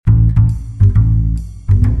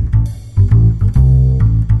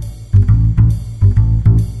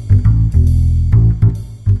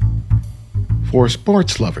For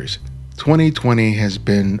sports lovers, 2020 has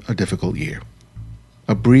been a difficult year.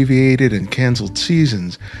 Abbreviated and canceled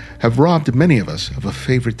seasons have robbed many of us of a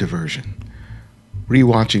favorite diversion.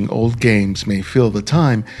 Rewatching old games may fill the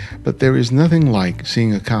time, but there is nothing like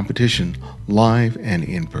seeing a competition live and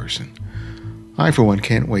in person. I, for one,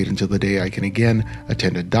 can't wait until the day I can again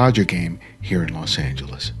attend a Dodger game here in Los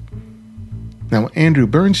Angeles. Now, Andrew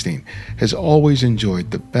Bernstein has always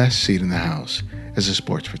enjoyed the best seat in the house as a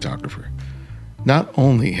sports photographer. Not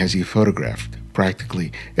only has he photographed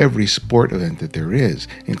practically every sport event that there is,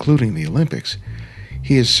 including the Olympics,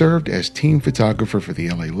 he has served as team photographer for the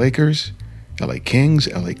LA Lakers, LA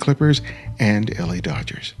Kings, LA Clippers, and LA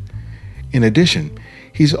Dodgers. In addition,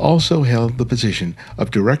 he's also held the position of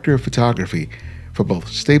director of photography for both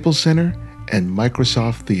Staples Center and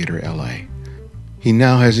Microsoft Theater LA. He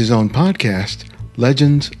now has his own podcast,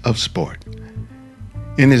 Legends of Sport.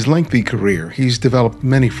 In his lengthy career, he's developed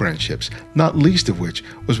many friendships, not least of which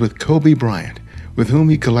was with Kobe Bryant, with whom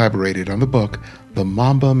he collaborated on the book, The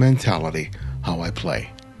Mamba Mentality, How I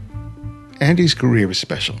Play. Andy's career is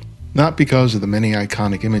special, not because of the many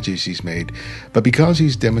iconic images he's made, but because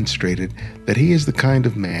he's demonstrated that he is the kind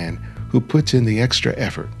of man who puts in the extra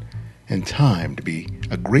effort and time to be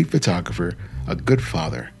a great photographer, a good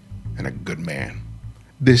father, and a good man.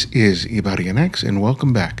 This is Ibarian X, and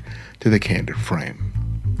welcome back to The Candid Frame.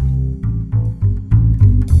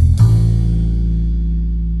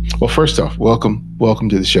 Well, first off, welcome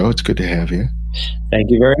to the show. It's good to have you.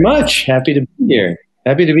 Thank you very much. Happy to be here.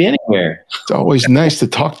 Happy to be anywhere. It's always nice to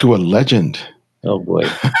talk to a legend. Oh, boy.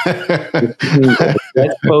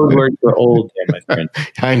 That's code word for old there, my friend.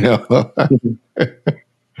 I know.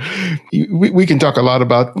 We can talk a lot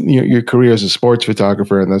about your career as a sports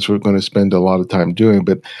photographer, and that's what we're going to spend a lot of time doing.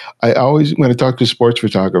 But I always, when I talk to sports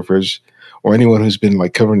photographers or anyone who's been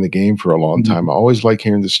like covering the game for a long time, I always like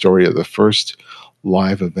hearing the story of the first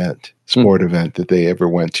live event, sport event that they ever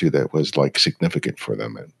went to that was like significant for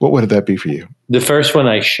them. And what would that be for you? The first one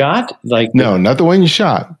I shot? No, not the one you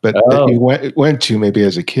shot, but that you went to maybe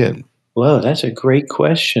as a kid. Well, that's a great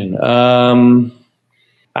question.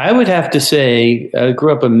 I would have to say I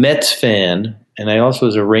grew up a Mets fan, and I also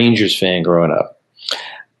was a Rangers fan growing up.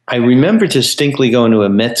 I remember distinctly going to a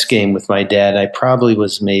Mets game with my dad. I probably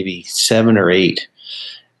was maybe 7 or 8.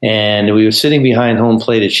 And we were sitting behind home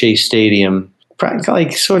plate at Chase Stadium, probably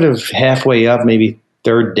like sort of halfway up, maybe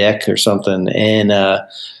third deck or something. And a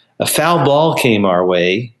foul ball came our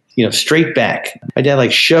way, straight back. My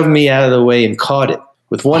dad shoved me out of the way and caught it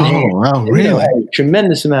with one hand. Wow, really? A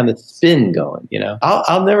tremendous amount of spin going,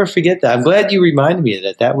 I'll never forget that. I'm glad you reminded me of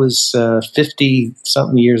that. That was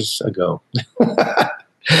 50-something years ago.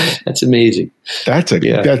 That's amazing. That's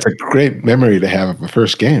a great memory to have of a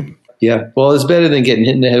first game. Yeah. Well, it's better than getting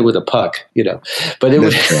hit in the head with a puck, But it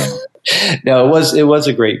was no, it was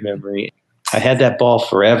a great memory. I had that ball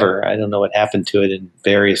forever. I don't know what happened to it in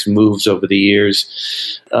various moves over the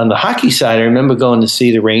years. On the hockey side, I remember going to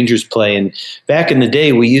see the Rangers play. And back in the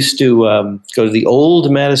day, we used to go to the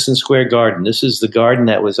old Madison Square Garden. This is the garden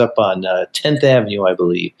that was up on 10th Avenue, I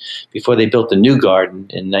believe, before they built the new garden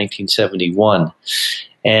in 1971.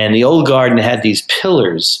 And the old garden had these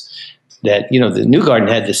pillars that, the new garden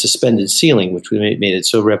had the suspended ceiling, which made it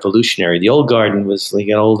so revolutionary. The old garden was like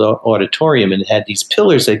an old auditorium, and it had these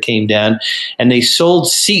pillars that came down, and they sold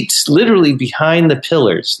seats literally behind the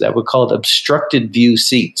pillars that were called obstructed view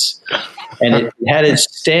seats. And it had it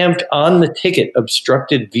stamped on the ticket,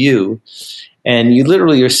 obstructed view. And you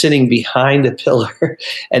literally are sitting behind a pillar.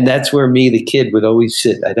 And that's where me, the kid, would always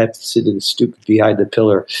sit. I'd have to sit in the stupid behind the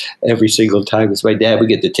pillar every single time because my dad would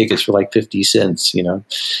get the tickets for like 50 cents,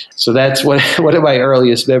 So that's one of my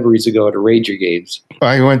earliest memories of going to Ranger games.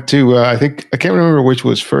 I went to, I can't remember which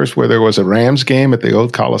was first, whether it was a Rams game at the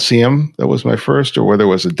old Coliseum. That was my first, or whether it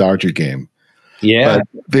was a Dodger game. Yeah. But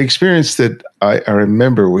the experience that I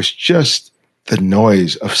remember was just the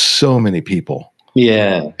noise of so many people.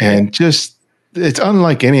 Yeah. And just, it's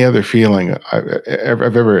unlike any other feeling I've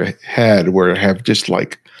ever had, where I have just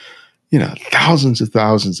thousands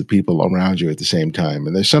of people around you at the same time.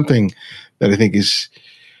 And there's something that I think is,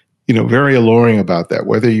 very alluring about that,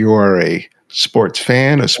 whether you are a sports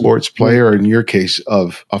fan, a sports player, or in your case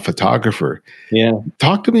of a photographer. Yeah.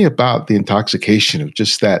 Talk to me about the intoxication of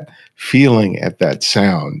just that feeling at that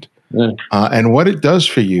sound and what it does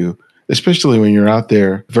for you, especially when you're out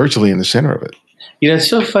there virtually in the center of it. It's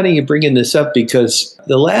so funny you're bringing this up because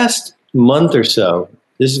the last month or so,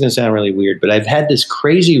 this is going to sound really weird, but I've had this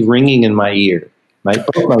crazy ringing in my ear, both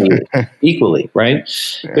my ears equally, right?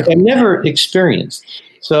 Yeah. Which I've never experienced.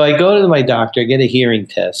 So I go to my doctor, I get a hearing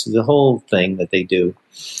test, the whole thing that they do.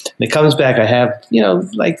 And it comes back, I have,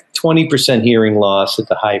 like 20% hearing loss at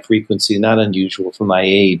the high frequency, not unusual for my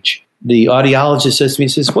age. The audiologist says to me, he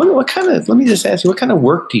says, what kind of, let me just ask you, what kind of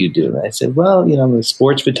work do you do? And I said, well, I'm a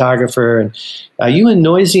sports photographer. And are you in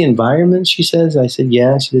noisy environments? She says. I said,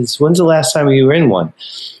 yeah. She says, when's the last time you were in one?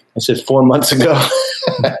 I said, 4 months ago.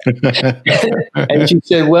 And she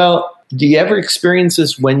said, well, do you ever experience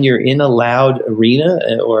this when you're in a loud arena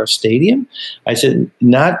or a stadium? I said,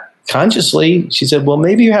 not consciously. She said, well,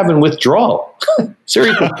 maybe you're having withdrawal.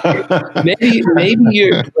 Seriously. maybe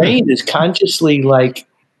your brain is consciously like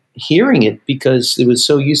hearing it because it was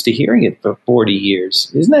so used to hearing it for 40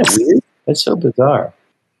 years. Isn't that weird? That's so bizarre.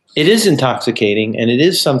 It is intoxicating, and it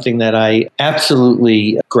is something that I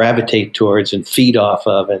absolutely gravitate towards and feed off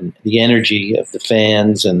of, and the energy of the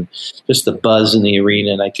fans and just the buzz in the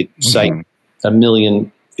arena. And I could cite a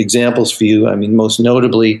million examples for you. I mean, most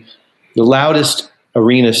notably, the loudest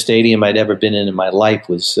arena stadium I'd ever been in my life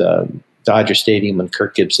was Dodger Stadium when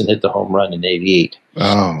Kirk Gibson hit the home run in '88.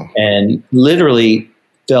 Oh. And literally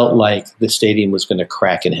felt like the stadium was going to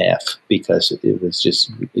crack in half because it was just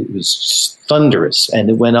thunderous. And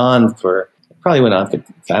it went on for, I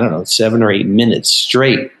don't know, 7 or 8 minutes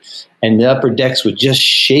straight. And the upper decks were just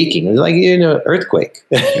shaking. It was like, earthquake,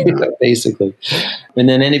 basically. And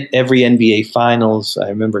then every NBA Finals, I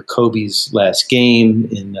remember Kobe's last game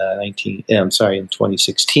in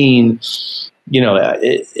 2016.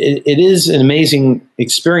 It is an amazing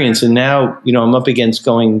experience. And now, I'm up against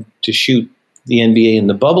going to shoot the NBA in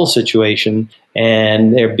the bubble situation,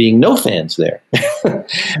 and there being no fans there.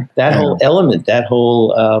 That whole element, that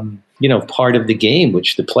whole, part of the game,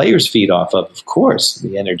 which the players feed off of course,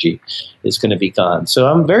 the energy is going to be gone. So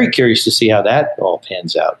I'm very curious to see how that all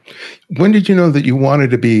pans out. When did you know that you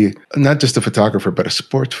wanted to be not just a photographer, but a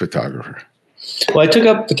sports photographer? Well, I took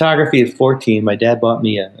up photography at 14. My dad bought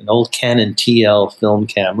me an old Canon TL film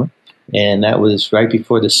camera, and that was right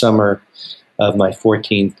before the summer of my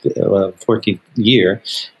 14th year.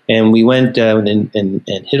 And we went and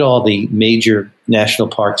hit all the major national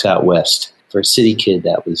parks out west. For a city kid,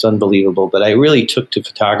 that was unbelievable. But I really took to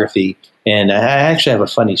photography. And I actually have a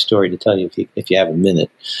funny story to tell you if you have a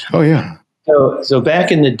minute. Oh, yeah. So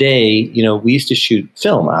back in the day, we used to shoot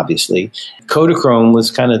film, obviously. Kodachrome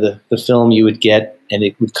was kind of the film you would get, and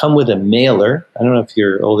it would come with a mailer. I don't know if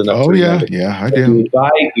you're old enough to remember. Yeah, I do.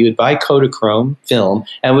 You would buy Kodachrome film,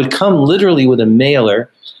 and it would come literally with a mailer,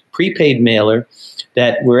 prepaid mailer,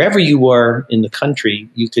 that wherever you were in the country,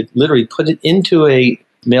 you could literally put it into a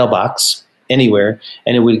mailbox anywhere,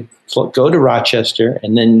 and it would go to Rochester,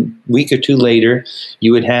 and then a week or two later,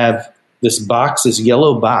 you would have this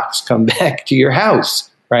yellow box come back to your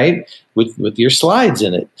house, right? With your slides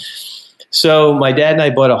in it. So my dad and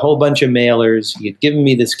I bought a whole bunch of mailers. He had given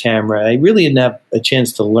me this camera. I really didn't have a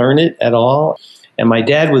chance to learn it at all. And my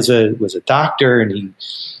dad was a doctor,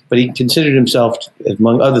 but he considered himself,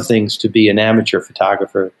 among other things, to be an amateur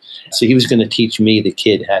photographer. So he was going to teach me, the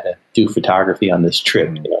kid, how to do photography on this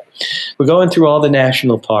trip. We're going through all the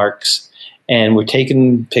national parks, and we're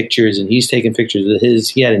taking pictures, and he's taking pictures of his.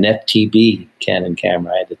 He had an FTB Canon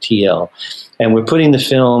camera. I had the TL. And we're putting the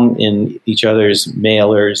film in each other's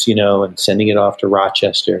mailers, and sending it off to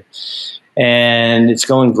Rochester. And it's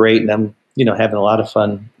going great, and I'm, having a lot of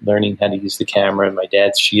fun learning how to use the camera, and my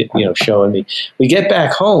dad's, showing me. We get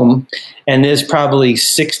back home, and there's probably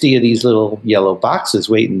 60 of these little yellow boxes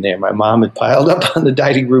waiting there. My mom had piled up on the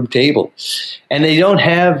dining room table. And they don't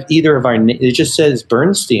have either of our names. It just says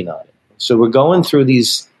Bernstein on it. So we're going through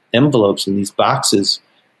these envelopes and these boxes,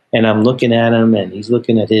 and I'm looking at him, and he's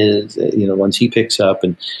looking at his, ones he picks up,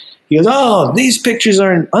 and he goes, "Oh, these pictures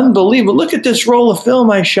are unbelievable. Look at this roll of film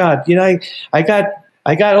I shot.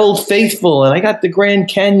 I got Old Faithful, and I got the Grand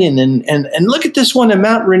Canyon, and look at this one at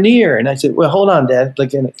Mount Rainier." And I said, "Well, hold on, Dad.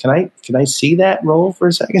 Like, can I see that roll for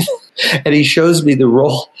a second?" And he shows me the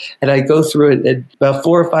roll, and I go through it. And about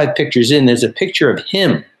 4 or 5 pictures in, there's a picture of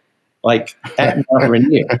him, like at Mount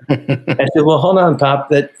Rainier. I said, "Well, hold on,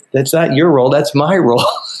 Pop. That's not your roll. That's my roll."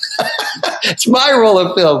 It's my roll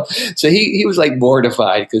of film. So he was like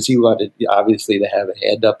mortified because he wanted, obviously, to have a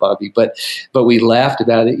hand up on me. But we laughed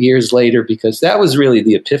about it years later, because that was really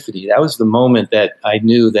the epiphany. That was the moment that I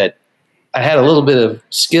knew that I had a little bit of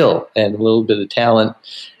skill and a little bit of talent,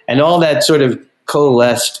 and all that sort of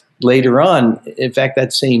coalesced later on. In fact,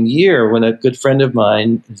 that same year, when a good friend of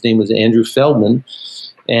mine, his name was Andrew Feldman,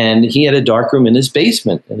 and he had a darkroom in his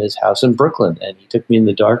basement in his house in Brooklyn. And he took me in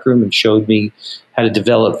the darkroom and showed me how to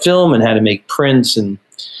develop film and how to make prints. And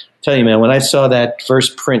I'll tell you, man, when I saw that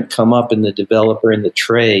first print come up in the developer in the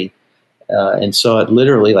tray, and saw it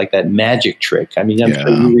literally like that magic trick. I mean, I'm sure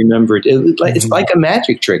you remember it. It's like a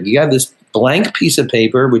magic trick. You have this blank piece of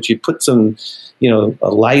paper, which you put some, a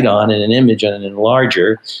light on and an image on an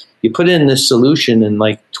enlarger. You put in this solution, and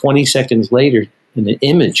like 20 seconds later, an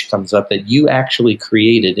image comes up that you actually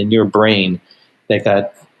created in your brain that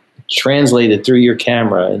got translated through your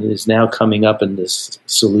camera and is now coming up in this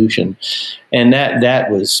solution. And that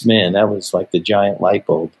was like the giant light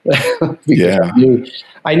bulb. Yeah.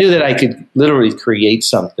 I knew that I could literally create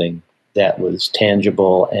something that was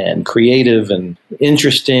tangible and creative and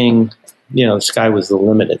interesting. The sky was the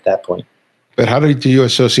limit at that point. But how do you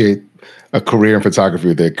associate a career in photography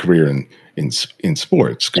with a career in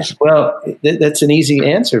sports? Well, that's an easy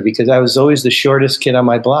answer because I was always the shortest kid on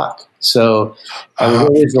my block. So I was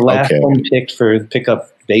always the last one picked for pick up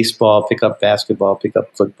baseball, pick up basketball, pick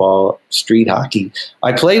up football, street hockey.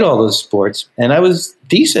 I played all those sports and I was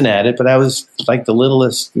decent at it, but I was like the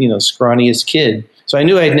littlest, scrawniest kid. So I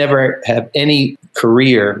knew I'd never have any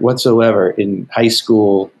career whatsoever in high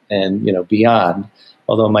school and, beyond.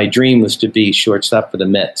 Although my dream was to be shortstop for the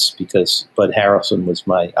Mets because Bud Harrelson was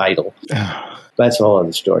my idol. That's a whole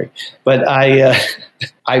other story. But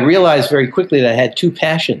I realized very quickly that I had two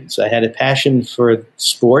passions. I had a passion for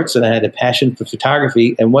sports and I had a passion for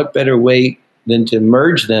photography. And what better way than to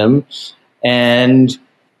merge them and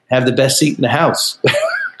have the best seat in the house,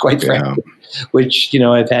 quite frankly, which,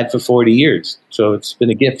 I've had for 40 years. So it's been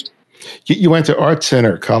a gift. You went to Art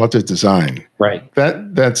Center, College of Design. Right.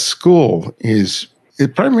 That school is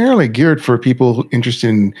primarily geared for people interested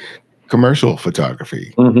in commercial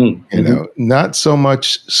photography, not so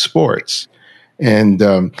much sports. And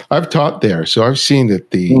I've taught there, so I've seen that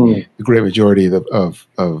the great majority of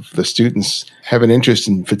the students have an interest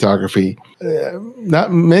in photography.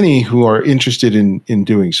 Not many who are interested in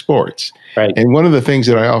doing sports. Right. And one of the things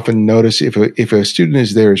that I often notice, if a student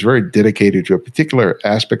is very dedicated to a particular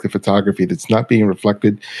aspect of photography that's not being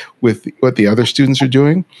reflected with what the other students are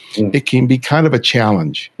doing, it can be kind of a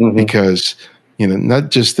challenge because not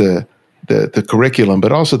just the curriculum,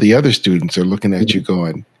 but also the other students are looking at you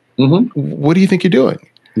going, what do you think you're doing?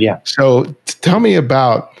 Yeah. So tell me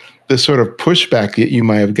about the sort of pushback that you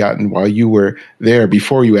might have gotten while you were there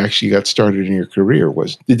before you actually got started in your career.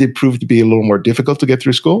 Did it prove to be a little more difficult to get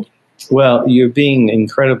through school? Well, you're being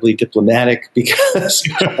incredibly diplomatic because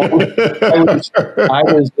I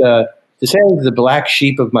was to say I was the black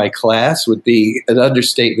sheep of my class would be an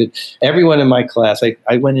understatement. Everyone in my class,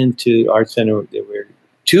 I went into Art Center, there were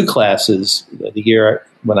two classes the year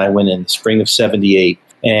when I went in, the spring of 78.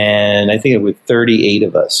 And I think it was 38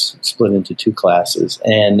 of us split into two classes.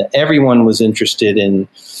 And everyone was interested in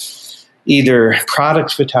either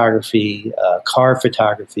product photography, car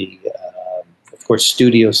photography, of course,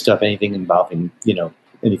 studio stuff, anything involving,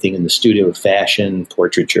 anything in the studio, fashion,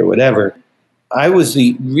 portraiture, whatever. I was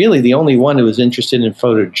really the only one who was interested in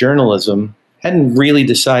photojournalism. Hadn't really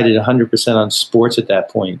decided 100% on sports at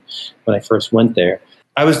that point when I first went there.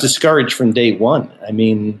 I was discouraged from day one. I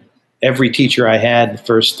mean, every teacher I had the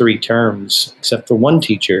first 3 terms, except for one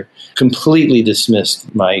teacher, completely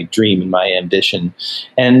dismissed my dream and my ambition.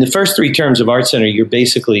 And the first 3 terms of Art Center, you're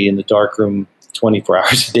basically in the darkroom 24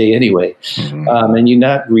 hours a day anyway. And you're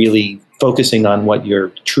not really focusing on what your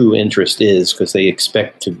true interest is because they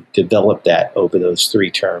expect to develop that over those 3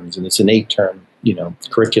 terms. And it's an 8-term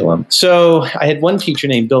curriculum. So I had one teacher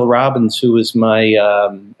named Bill Robbins, who was my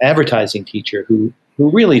advertising teacher, who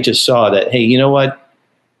really just saw that, hey, you know what?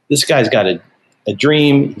 This guy's got a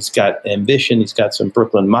dream. He's got ambition. He's got some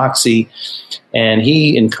Brooklyn moxie. And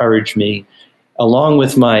he encouraged me, along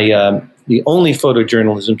with my the only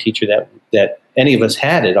photojournalism teacher that any of us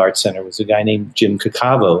had at Art Center was a guy named Jim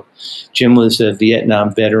Kakavo. Jim was a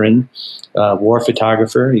Vietnam veteran, war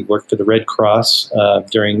photographer. He worked for the Red Cross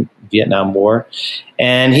during Vietnam War.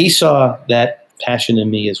 And he saw that passion in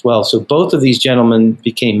me as well. So both of these gentlemen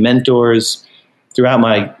became mentors throughout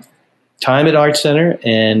my time at Art Center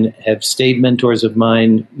and have stayed mentors of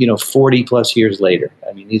mine, 40 plus years later.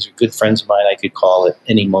 I mean, these are good friends of mine I could call at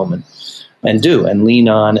any moment and lean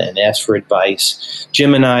on and ask for advice.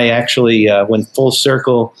 Jim and I actually went full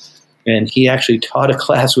circle, and he actually taught a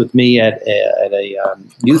class with me at a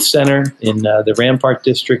youth center in the Rampart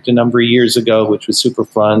District a number of years ago, which was super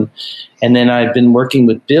fun. And then I've been working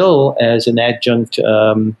with Bill as an adjunct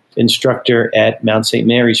instructor at Mount St.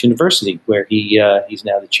 Mary's University, where he's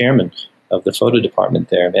now the chairman of the photo department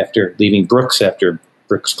there after leaving Brooks after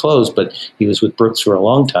Brooks closed, but he was with Brooks for a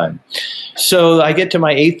long time. So I get to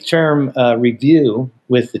my 8th term review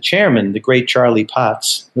with the chairman, the great Charlie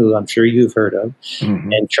Potts, who I'm sure you've heard of,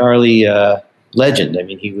 and Charlie, legend. I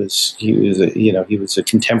mean, he was a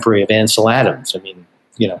contemporary of Ansel Adams. I mean,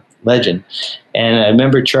 legend. And I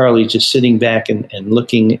remember Charlie just sitting back and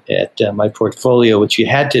looking at my portfolio, which you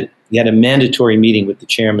had to you had a mandatory meeting with the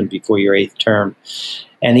chairman before your 8th term.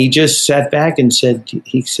 And he just sat back and said,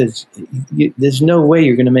 there's no way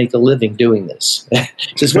you're going to make a living doing this.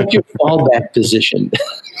 He says, what's your fallback position?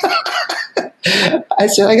 I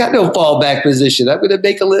said, I got no fallback position. I'm going to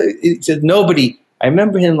make a living. He said, nobody. I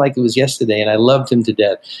remember him like it was yesterday, and I loved him to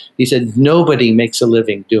death. He said, nobody makes a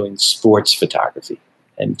living doing sports photography.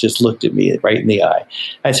 And just looked at me right in the eye.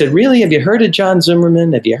 I said, really? Have you heard of John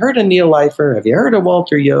Zimmerman? Have you heard of Neil Leifer? Have you heard of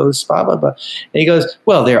Walter Yost? Blah, blah, blah. And he goes,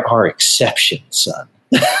 well, there are exceptions, son.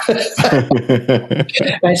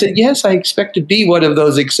 I said, yes, I expect to be one of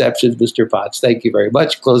those exceptions, Mr. Potts. Thank you very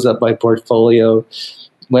much. Closed up my portfolio.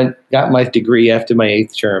 Got my degree after my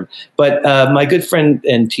 8th term. But my good friend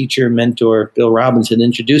and teacher, mentor, Bill Robinson,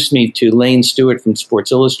 introduced me to Lane Stewart from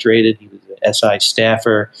Sports Illustrated. He was an SI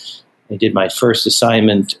staffer. I did my first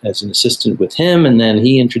assignment as an assistant with him, and then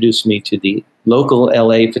he introduced me to the local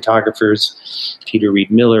LA photographers, Peter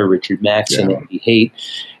Reed Miller, Richard Maxson, Andy Haight.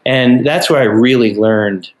 And that's where I really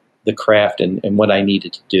learned the craft and what I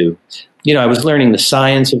needed to do. You know, I was learning the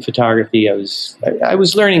science of photography. I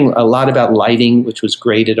was learning a lot about lighting, which was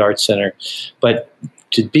great at Art Center. But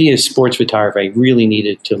to be a sports photographer, I really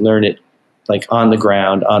needed to learn it like on the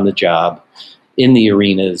ground, on the job, in the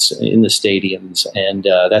arenas, in the stadiums. And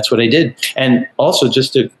that's what I did. And also,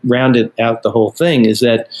 just to round it out, the whole thing is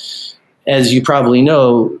that, as you probably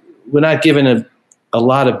know, we're not given a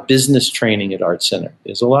lot of business training at Art Center.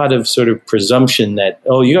 There's a lot of sort of presumption that,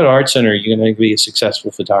 oh, you go to Art Center, you're going to be a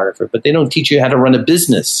successful photographer. But they don't teach you how to run a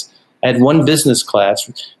business. I had one business class,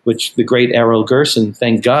 which the great Errol Gerson,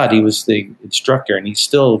 thank God he was the instructor, and he's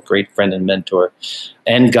still a great friend and mentor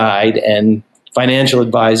and guide and financial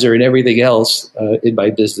advisor and everything else in my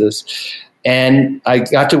business. And I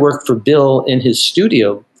got to work for Bill in his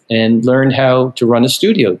studio and learn how to run a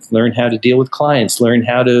studio, learn how to deal with clients, learn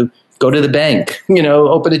how to go to the bank,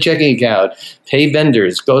 open a checking account, pay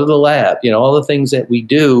vendors, go to the lab, all the things that we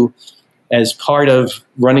do as part of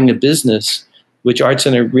running a business, which Art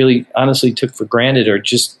Center really honestly took for granted or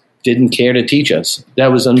just didn't care to teach us.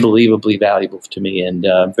 That was unbelievably valuable to me, and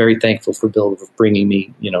very thankful for Bill for bringing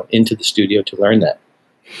me, into the studio to learn that.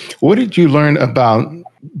 What did you learn about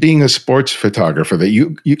being a sports photographer that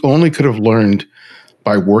you only could have learned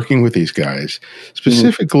by working with these guys,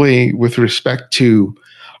 specifically with respect to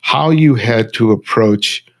how you had to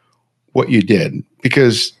approach what you did?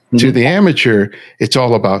 Because to the amateur, it's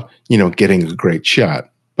all about, getting a great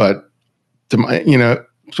shot. But to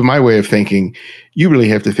my way of thinking, you really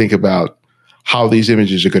have to think about how these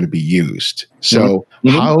images are going to be used. So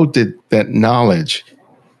how did that knowledge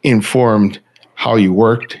informed how you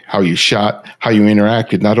worked, how you shot, how you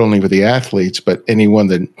interacted, not only with the athletes, but anyone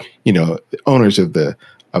that, the owners of the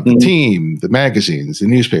team, the magazines, the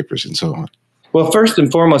newspapers, and so on? Well, first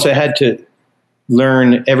and foremost, I had to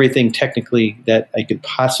learn everything technically that I could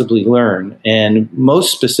possibly learn. And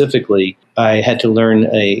most specifically, I had to learn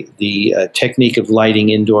the technique of lighting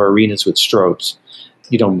indoor arenas with strobes.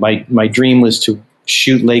 My dream was to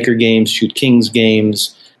shoot Laker games, shoot Kings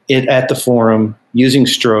games at the Forum using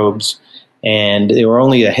strobes. And there were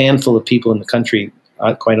only a handful of people in the country,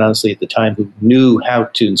 quite honestly, at the time, who knew how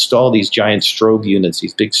to install these giant strobe units,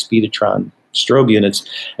 these big Speedotron strobe units.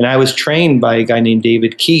 And I was trained by a guy named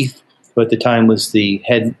David Keith, who at the time was the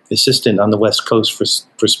head assistant on the West Coast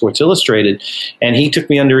for Sports Illustrated. And he took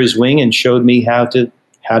me under his wing and showed me how to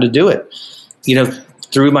do it.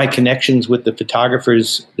 Through my connections with the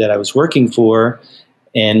photographers that I was working for,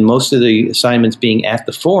 and most of the assignments being at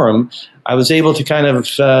the Forum, I was able to kind of,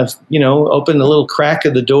 open the little crack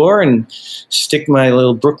of the door and stick my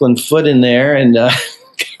little Brooklyn foot in there and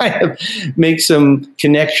kind of make some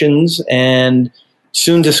connections, and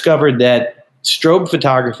soon discovered that strobe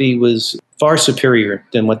photography was far superior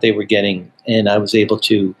than what they were getting. And I was able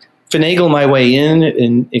to finagle my way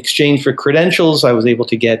in exchange for credentials. I was able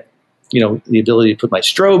to get, the ability to put my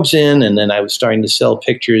strobes in, and then I was starting to sell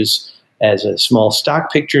pictures as a small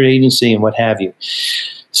stock picture agency and what have you.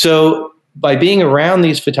 So by being around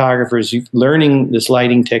these photographers, learning this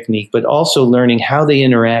lighting technique, but also learning how they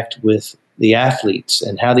interact with the athletes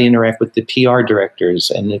and how they interact with the PR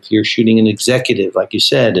directors. And if you're shooting an executive, like you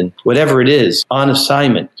said, and whatever it is on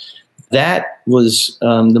assignment, that was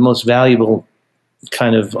the most valuable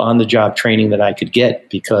kind of on-the-job training that I could get,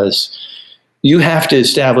 because you have to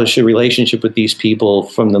establish a relationship with these people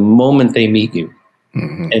from the moment they meet you.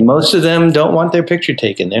 And most of them don't want their picture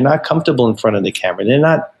taken. They're not comfortable in front of the camera. They're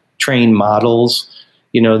not trained models.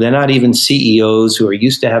 They're not even CEOs who are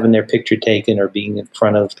used to having their picture taken or being in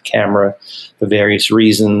front of the camera for various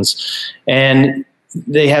reasons. And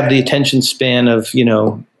they have the attention span of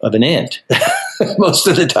an ant. most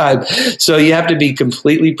of the time. So you have to be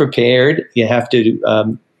completely prepared. You have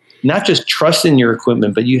to not just trust in your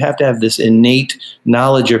equipment, but you have to have this innate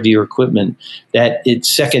knowledge of your equipment that it's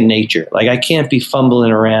second nature. Like I can't be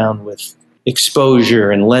fumbling around with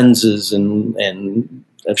exposure and lenses and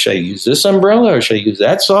should I use this umbrella or should I use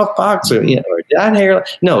that soft box or that hair?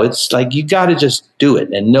 No, it's like you got to just do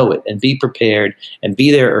it and know it and be prepared and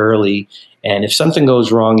be there early. And if something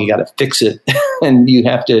goes wrong, you got to fix it and you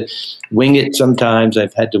have to wing it sometimes.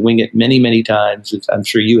 I've had to wing it many, many times. I'm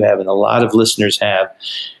sure you have and a lot of listeners have.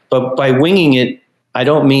 But by winging it, I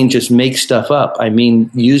don't mean just make stuff up. I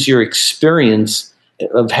mean use your experience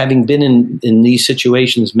of having been in these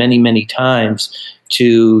situations many, many times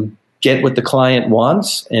to get what the client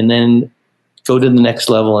wants and then go to the next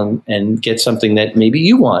level and get something that maybe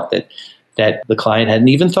you want that the client hadn't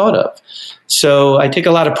even thought of. So I take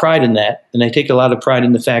a lot of pride in that. And I take a lot of pride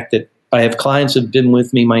in the fact that I have clients who have been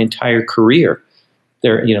with me my entire career.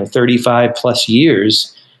 They're, 35 plus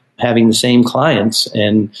years having the same clients.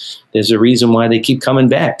 And there's a reason why they keep coming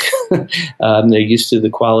back. They're used to the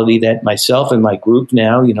quality that myself and my group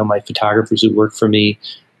now, my photographers who work for me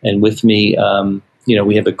and with me,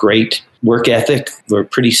 we have a great work ethic. We're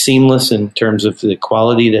pretty seamless in terms of the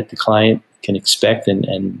quality that the client can expect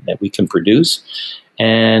and that we can produce.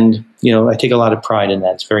 And, I take a lot of pride in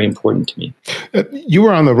that. It's very important to me. You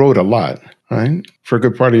were on the road a lot, right? For a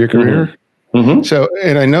good part of your career? Mm-hmm. So,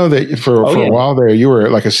 and I know that for a while there, you were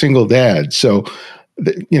like a single dad. So,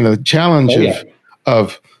 the challenge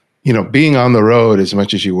of being on the road as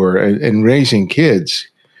much as you were and raising kids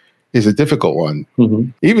is a difficult one,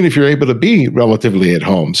 even if you're able to be relatively at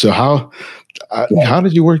home. So how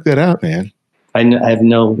did you work that out, man? I have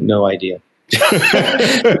no idea.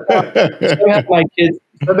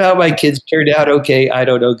 Somehow my kids turned out okay. I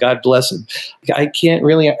don't know. God bless them. I can't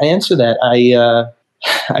really answer that.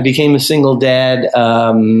 I became a single dad.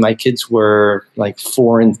 My kids were like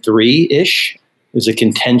 4 and 3-ish. It was a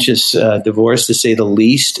contentious divorce, to say the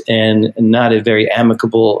least, and not a very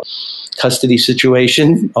amicable custody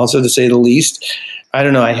situation, also to say the least. I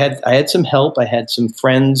don't know. I had some help. I had some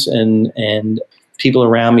friends and people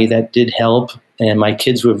around me that did help, and my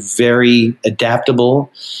kids were very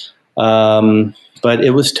adaptable. But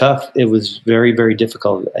it was tough. It was very, very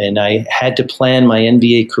difficult, and I had to plan my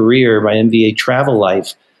NBA career, my NBA travel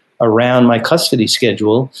life around my custody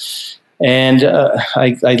schedule. And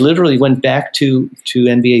I literally went back to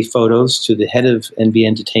NBA photos, to the head of NBA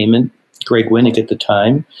Entertainment, Greg Winnick at the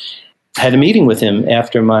time. Had a meeting with him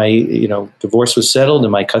after my divorce was settled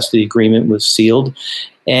and my custody agreement was sealed.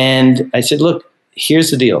 And I said, look,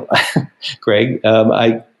 here's the deal, Greg.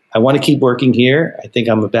 I want to keep working here. I think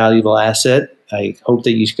I'm a valuable asset. I hope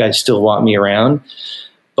that you guys still want me around.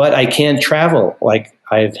 But I can't travel like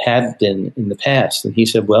I have been in the past. And he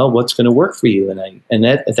said, well, what's going to work for you? And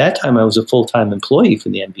at that time, I was a full-time employee for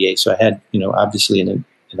the NBA. So I had, obviously an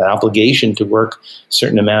obligation to work a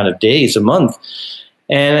certain amount of days a month.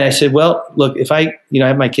 And I said, well, look, if I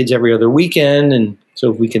have my kids every other weekend, and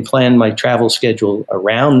so if we can plan my travel schedule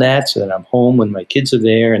around that so that I'm home when my kids are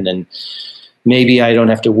there, and then maybe I don't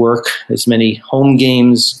have to work as many home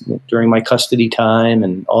games during my custody time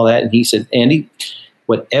and all that. And he said, Andy,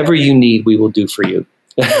 whatever you need, we will do for you.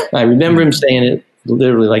 I remember him saying it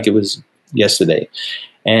literally like it was yesterday.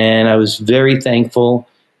 And I was very thankful.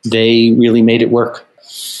 They really made it work.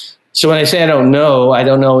 So when I say I don't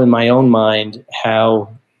know in my own mind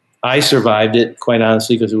how I survived it, quite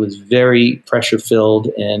honestly, because it was very pressure filled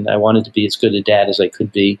and I wanted to be as good a dad as I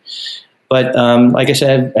could be. But like I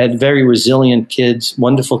said, I had very resilient kids,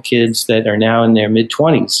 wonderful kids that are now in their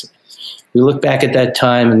mid-20s. We look back at that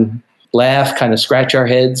time and laugh, kind of scratch our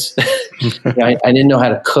heads. I didn't know how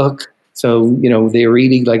to cook. So, they were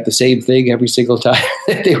eating like the same thing every single time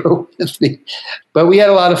that they were with me. But we had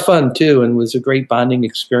a lot of fun too, and it was a great bonding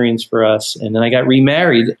experience for us. And then I got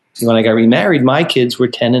remarried. When I got remarried, my kids were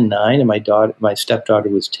 10 and 9, and my stepdaughter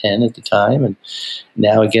was 10 at the time. And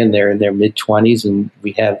now, again, they're in their mid-20s, and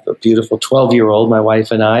we have a beautiful 12-year-old, my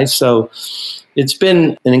wife and I. So it's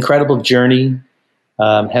been an incredible journey.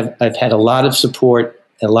 I've had a lot of support,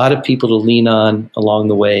 a lot of people to lean on along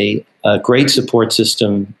the way, a great support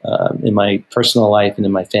system in my personal life and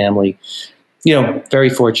in my family. Very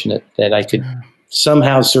fortunate that I could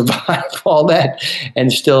somehow survive all that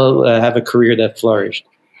and still have a career that flourished.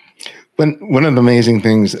 One of the amazing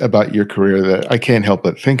things about your career that I can't help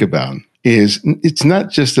but think about is it's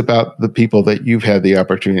not just about the people that you've had the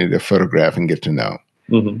opportunity to photograph and get to know,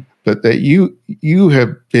 but that you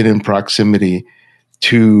have been in proximity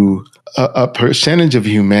to a percentage of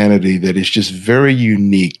humanity that is just very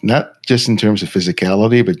unique, not just in terms of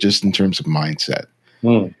physicality, but just in terms of mindset.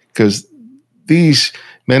 Because these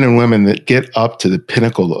men and women that get up to the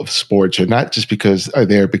pinnacle of sports are not just because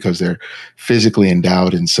they're physically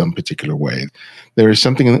endowed in some particular way. There is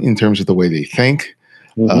something in terms of the way they think,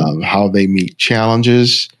 how they meet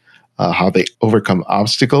challenges, how they overcome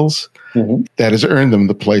obstacles that has earned them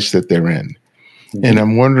the place that they're in. And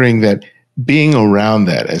I'm wondering that being around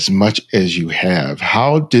that as much as you have,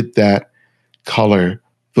 how did that color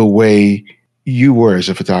the way you were as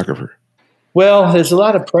a photographer? Well, there's a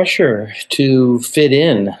lot of pressure to fit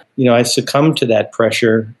in. I succumbed to that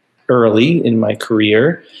pressure early in my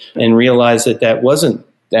career and realized that that wasn't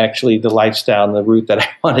actually the lifestyle and the route that I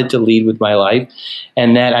wanted to lead with my life,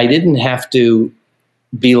 and that I didn't have to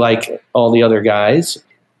be like all the other guys.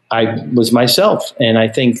 I was myself. And I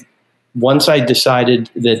think once I decided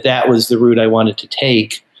that that was the route I wanted to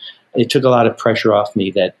take, it took a lot of pressure off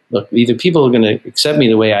me that, look, either people are going to accept me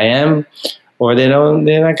the way I am, or they're not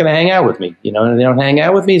going to hang out with me. And if they don't hang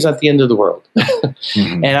out with me, it's not the end of the world.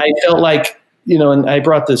 And I felt like, and I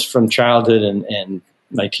brought this from childhood and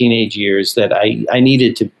my teenage years, that I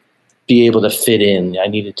needed to be able to fit in. I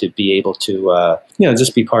needed to be able to,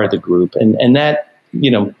 just be part of the group. And that,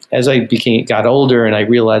 as I got older and I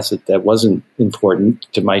realized that that wasn't important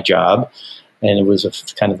to my job and it was a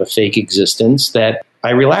kind of a fake existence, that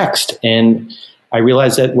I relaxed. And I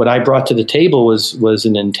realized that what I brought to the table was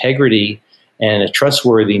an integrity and a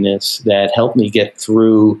trustworthiness that helped me get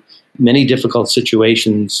through many difficult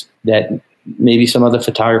situations that maybe some other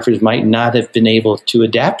photographers might not have been able to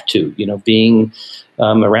adapt to, being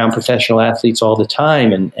around professional athletes all the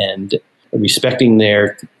time and respecting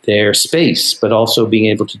their space, but also being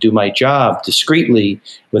able to do my job discreetly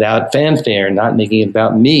without fanfare, not making it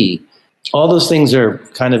about me. All those things are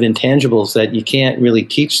kind of intangibles that you can't really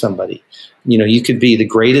teach somebody. You could be the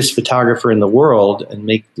greatest photographer in the world and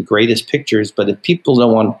make the greatest pictures, but if people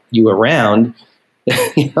don't want you around,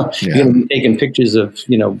 you're going to be taking pictures of,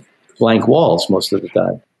 blank walls most of the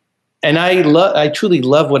time. And I truly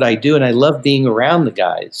love what I do, and I love being around the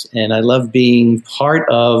guys, and I love being part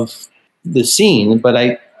of the scene,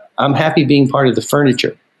 but I'm happy being part of the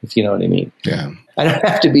furniture, if you know what I mean. Yeah. I don't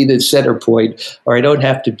have to be the center point, or I don't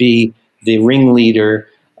have to be the ringleader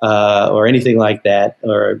or anything like that,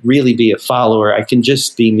 or really be a follower. I can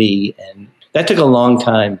just be me. And that took a long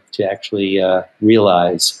time to actually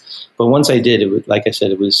realize. But once I did, it was, like I said,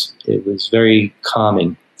 it was very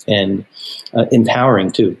calming and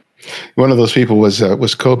empowering too. One of those people was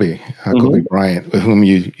Kobe, Kobe Bryant, with whom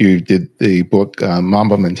you did the book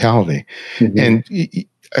Mamba Mentality, and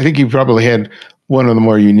I think you probably had one of the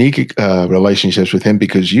more unique relationships with him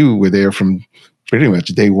because you were there from pretty much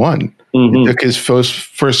day one. You took his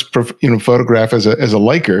first photograph as a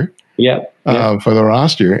Laker, for the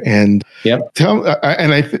roster, and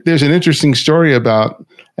there's an interesting story about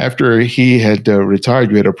after he had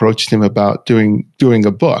retired, you had approached him about doing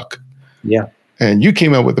a book. Yeah. And you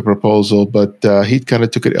came up with the proposal, but he kind of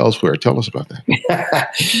took it elsewhere. Tell us about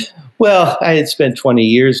that. Well, I had spent 20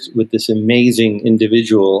 years with this amazing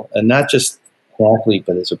individual, and not just an athlete,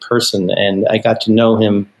 but as a person. And I got to know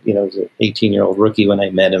him, as an 18-year-old rookie when I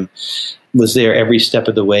met him, was there every step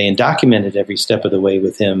of the way and documented every step of the way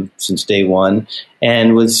with him since day one.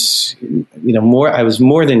 And was, I was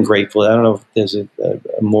more than grateful. I don't know if there's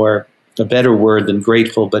a better word than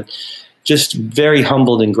grateful, but just very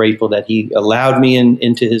humbled and grateful that he allowed me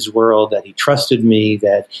into his world, that he trusted me,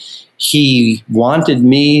 that he wanted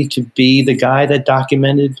me to be the guy that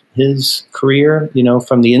documented his career,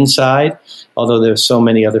 from the inside, although there's so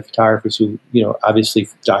many other photographers who, obviously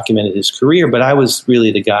documented his career, but I was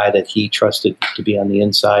really the guy that he trusted to be on the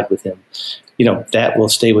inside with him. That will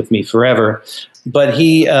stay with me forever. But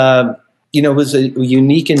he, was a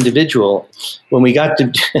unique individual. When we got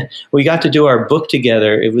to do our book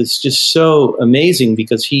together, it was just so amazing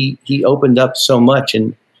because he opened up so much,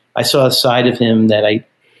 and I saw a side of him that I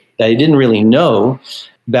didn't really know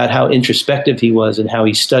about how introspective he was and how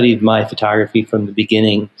he studied my photography from the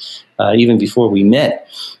beginning, even before we met,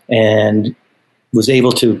 and was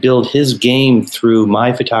able to build his game through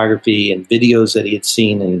my photography and videos that he had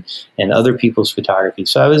seen and other people's photography.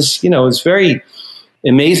 So I was, it was very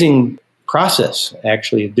amazing process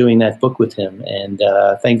actually of doing that book with him. And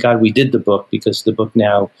thank God we did the book, because the book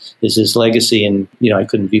now is his legacy. And, I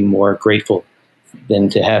couldn't be more grateful than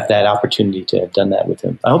to have that opportunity to have done that with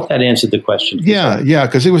him. I hope that answered the question. Yeah.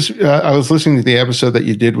 Because it was, I was listening to the episode that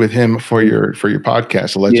you did with him for your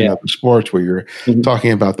podcast, A Legend of the Sports, where you're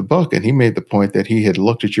talking about the book. And he made the point that he had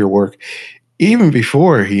looked at your work even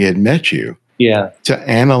before he had met you to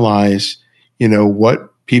analyze, what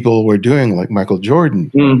people were doing, like Michael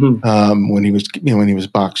Jordan, when he was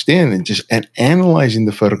boxed in, and analyzing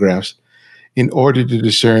the photographs in order to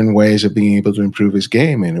discern ways of being able to improve his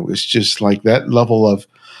game. And it was just like that level of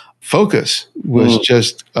focus was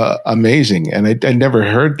just amazing. And I never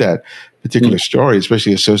heard that particular story,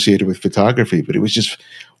 especially associated with photography, but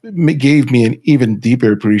it gave me an even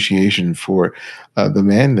deeper appreciation for the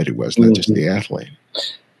man that he was, not just the athlete.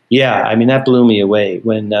 Yeah, I mean, that blew me away.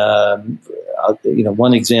 When,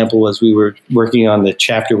 one example was we were working on the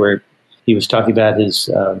chapter where he was talking about his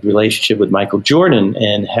relationship with Michael Jordan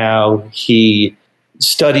and how he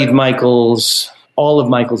studied all of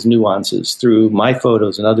Michael's nuances through my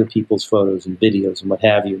photos and other people's photos and videos and what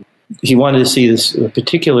have you. He wanted to see this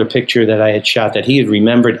particular picture that I had shot that he had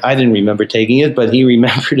remembered. I didn't remember taking it, but he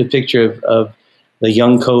remembered a picture of the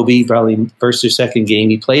young Kobe, probably first or second game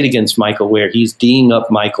he played against Michael, where he's D'ing up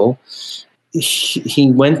Michael.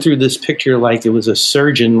 He went through this picture like it was a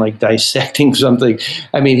surgeon, like dissecting something.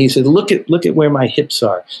 I mean, he said, look at where my hips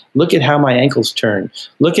are. Look at how my ankles turn.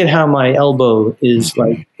 Look at how my elbow is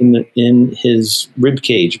like in his rib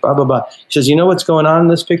cage, blah, blah, blah. He says, you know what's going on in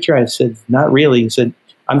this picture? I said, not really. He said,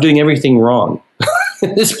 I'm doing everything wrong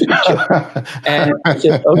in this picture. And I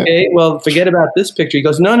said, okay, well, forget about this picture. He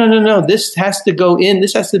goes, no. This has to go in.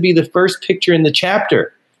 This has to be the first picture in the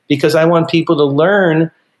chapter because I want people to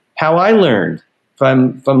learn how I learned.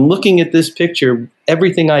 If I'm looking at this picture,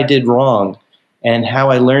 everything I did wrong and how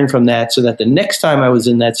I learned from that so that the next time I was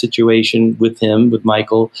in that situation with him, with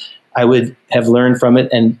Michael, I would have learned from it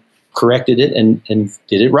and corrected it and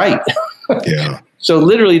did it right. Yeah. So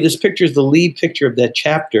literally this picture is the lead picture of that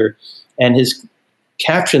chapter. And his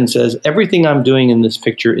caption says, everything I'm doing in this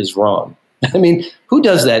picture is wrong. I mean, who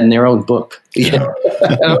does that in their own book? Yeah.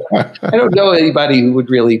 I don't know anybody who would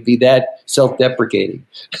really be that self-deprecating.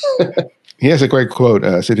 He has a great quote.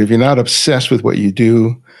 Said, if you're not obsessed with what you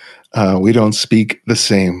do, we don't speak the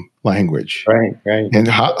same language. Right. And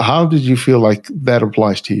how did you feel like that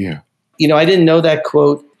applies to you? You know, I didn't know that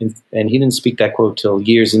quote, and he didn't speak that quote till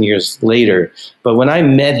years and years later. But when I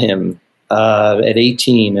met him at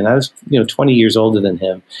 18, and I was 20 years older than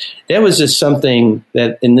him, there was just something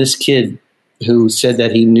that in this kid who said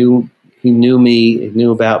that he knew me, he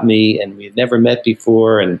knew about me, and we had never met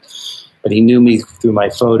before, but he knew me through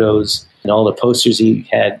my photos and all the posters he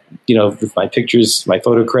had, with my pictures, my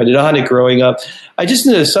photo credit on it growing up. I just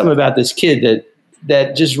knew there was something about this kid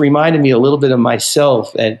that just reminded me a little bit of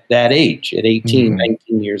myself at that age, at 18,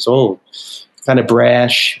 19 years old. Kind of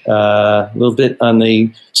brash, a little bit on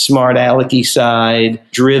the smart alecky side,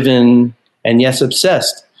 driven, and yes,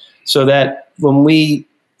 obsessed. So that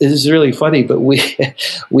this is really funny, but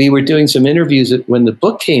we were doing some interviews when the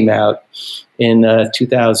book came out in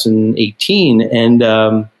 2018,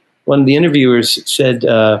 and one of the interviewers said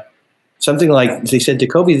something like, they said to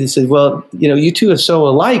Kobe, they said, well, you two are so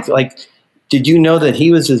alike, like, did you know that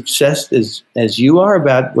he was obsessed as you are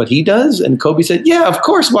about what he does? And Kobe said, yeah, of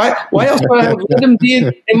course. Why else would I have let him be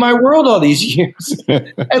in my world all these years?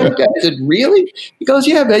 I looked at him and said, really? He goes,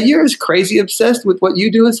 yeah, man, you're as crazy obsessed with what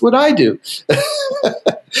you do as what I do.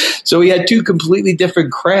 So we had two completely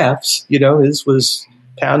different crafts. His was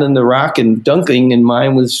pounding the rock and dunking, and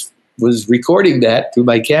mine was recording that through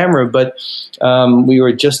my camera. But we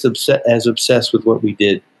were just as obsessed with what we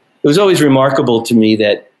did. It was always remarkable to me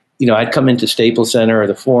that, I'd come into Staples Center or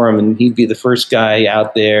the Forum, and he'd be the first guy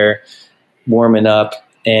out there warming up.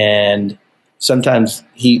 And sometimes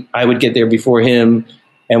I would get there before him,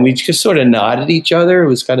 and we just sort of nod at each other. It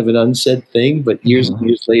was kind of an unsaid thing, but years and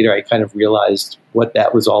years later, I kind of realized what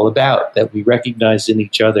that was all about, that we recognized in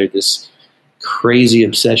each other this crazy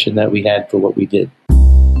obsession that we had for what we did.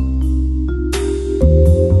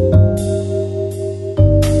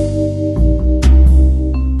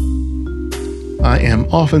 I am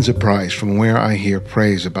often surprised from where I hear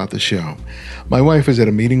praise about the show. My wife was at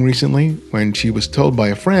a meeting recently when she was told by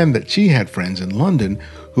a friend that she had friends in London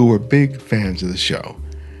who were big fans of the show.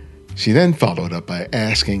 She then followed up by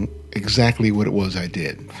asking exactly what it was I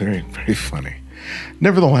did. Very, very funny.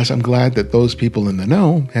 Nevertheless, I'm glad that those people in the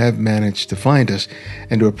know have managed to find us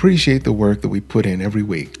and to appreciate the work that we put in every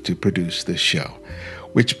week to produce this show,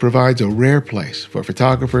 which provides a rare place for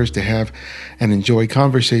photographers to have and enjoy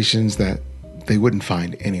conversations that they wouldn't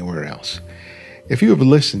find anywhere else. If you have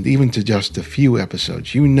listened even to just a few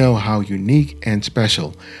episodes, you know how unique and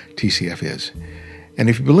special TCF is. And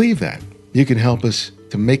if you believe that, you can help us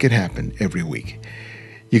to make it happen every week.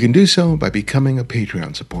 You can do so by becoming a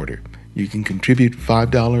Patreon supporter. You can contribute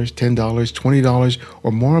 $5, $10, $20,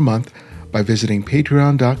 or more a month by visiting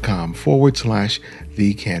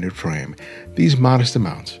patreon.com/thecandidframe. These modest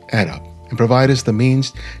amounts add up and provide us the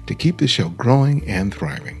means to keep the show growing and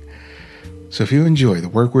thriving. So if you enjoy the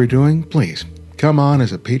work we're doing, please come on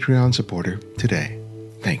as a Patreon supporter today.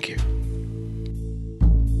 Thank you.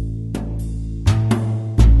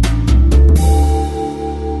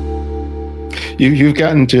 You've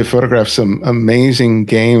gotten to photograph some amazing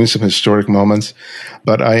games, some historic moments,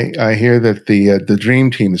 but I hear that the Dream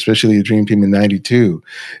Team, especially the Dream Team in '92,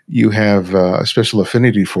 you have a special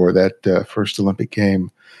affinity for that first Olympic game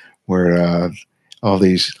where all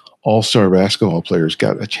these all-star basketball players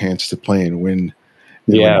got a chance to play and win.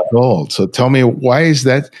 Yeah. Gold. So tell me, why is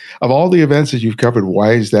that, of all the events that you've covered,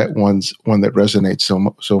 why is that one that resonates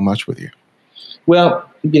so much with you? Well,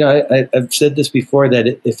 I've said this before,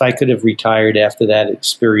 that if I could have retired after that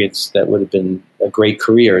experience, that would have been a great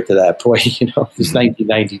career to that point. It was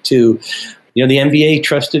 1992. The NBA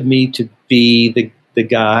trusted me to be the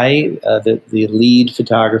guy, the lead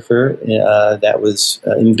photographer that was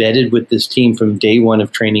embedded with this team from day one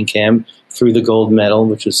of training camp through the gold medal,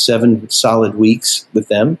 which was 7 solid weeks with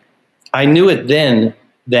them. I knew it then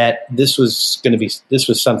that this was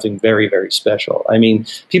something very, very special. I mean,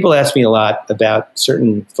 people ask me a lot about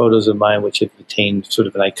certain photos of mine which have attained sort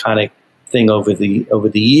of an iconic thing over the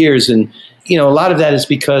years, and a lot of that is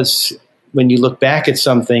because when you look back at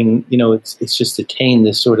something, it's just attained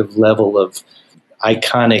this sort of level of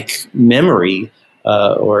iconic memory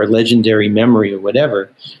or legendary memory or whatever.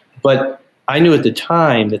 But I knew at the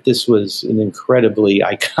time that this was an incredibly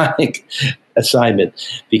iconic assignment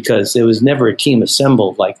because there was never a team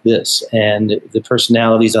assembled like this. And the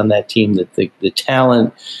personalities on that team, the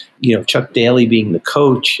talent, Chuck Daly being the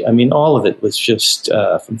coach, I mean, all of it was just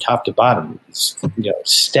from top to bottom,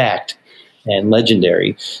 stacked and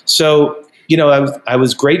legendary. So, I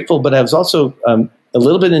was grateful, but I was also a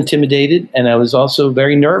little bit intimidated, and I was also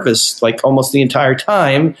very nervous, like almost the entire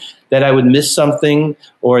time, that I would miss something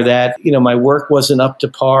or that, my work wasn't up to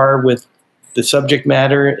par with the subject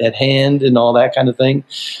matter at hand and all that kind of thing.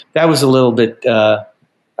 That was a little bit,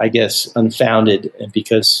 I guess, unfounded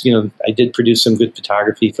because, I did produce some good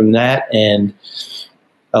photography from that, and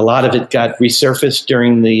a lot of it got resurfaced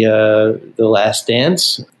during the Last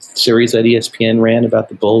Dance series that ESPN ran about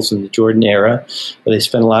the Bulls and the Jordan era, where they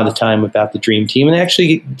spent a lot of time about the Dream Team and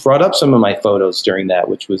actually brought up some of my photos during that,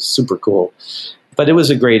 which was super cool. But it was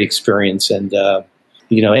a great experience, and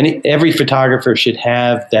every photographer should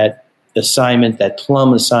have that assignment, that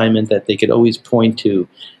plum assignment that they could always point to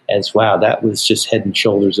as, wow, that was just head and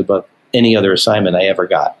shoulders above any other assignment I ever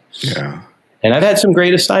got. Yeah. And I've had some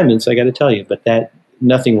great assignments, I got to tell you, but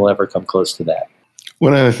nothing will ever come close to that.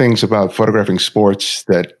 One of the things about photographing sports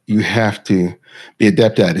that you have to be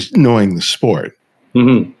adept at is knowing the sport.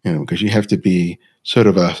 Mm-hmm. Because you have to be sort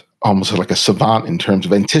of almost like a savant in terms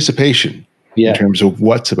of anticipation. Yeah. In terms of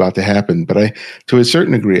what's about to happen. But to a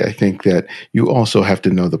certain degree, I think that you also have to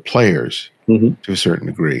know the players to a certain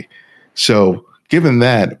degree. So given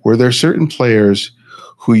that, were there certain players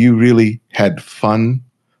who you really had fun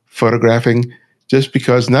photographing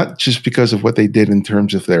not just because of what they did in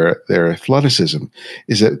terms of their athleticism?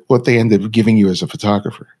 Is it what they ended up giving you as a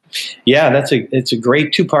photographer? Yeah, it's a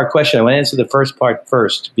great 2-part question. I want to answer the first part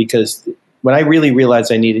first, because when I really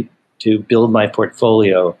realized I needed to build my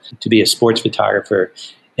portfolio to be a sports photographer,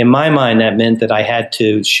 in my mind, that meant that I had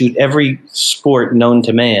to shoot every sport known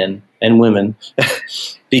to man and women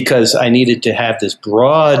because I needed to have this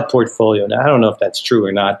broad portfolio. Now, I don't know if that's true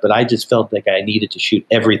or not, but I just felt like I needed to shoot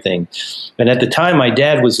everything. And at the time, my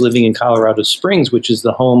dad was living in Colorado Springs, which is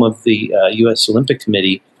the home of the U.S. Olympic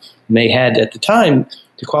Committee. And they had, at the time,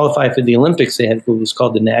 to qualify for the Olympics, they had what was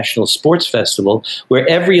called the National Sports Festival, where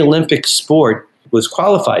every Olympic sport was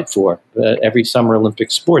qualified for, every summer Olympic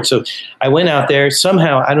sport. So I went out there.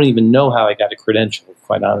 Somehow, I don't even know how I got a credential,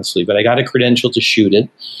 quite honestly, but I got a credential to shoot it.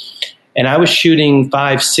 And I was shooting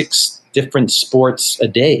 5-6 different sports a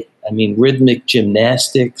day. I mean, rhythmic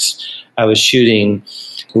gymnastics. I was shooting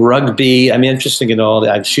rugby. I mean, I'm just thinking all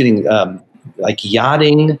that. I was shooting like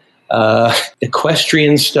yachting,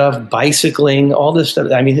 equestrian stuff, bicycling, all this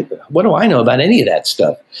stuff. I mean, what do I know about any of that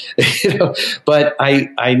stuff? But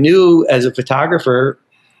I knew as a photographer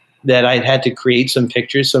that I had to create some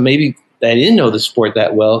pictures. So maybe I didn't know the sport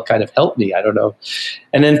that well kind of helped me. I don't know.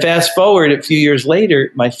 And then fast forward a few years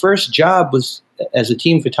later, my first job was as a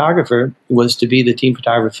team photographer was to be the team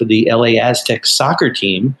photographer for the LA Aztecs soccer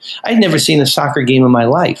team. I'd never seen a soccer game in my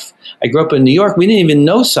life. I grew up in New York. We didn't even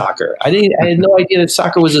know soccer. I had no idea that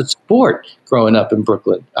soccer was a sport growing up in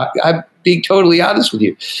Brooklyn. I'm being totally honest with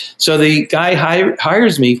you. So the guy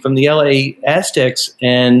hires me from the LA Aztecs,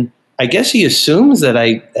 and I guess he assumes that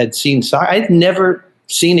I had seen soccer. I'd never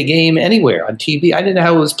seen a game anywhere on TV. I didn't know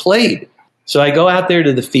how it was played. So I go out there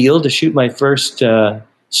to the field to shoot my first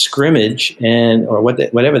scrimmage, or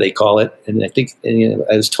whatever they call it. And I think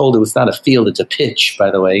I was told it was not a field; it's a pitch,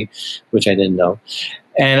 by the way, which I didn't know.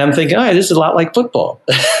 And I'm thinking, this is a lot like football.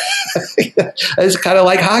 It's kind of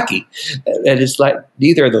like hockey, and it's like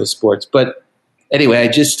neither of those sports. But Anyway, I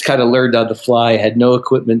just kind of learned on the fly. I had no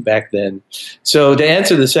equipment back then. So to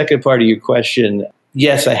answer the second part of your question,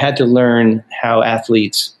 yes, I had to learn how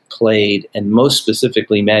athletes played, and most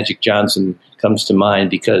specifically Magic Johnson comes to mind,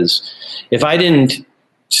 because if I didn't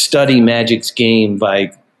study Magic's game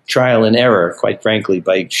by trial and error, quite frankly,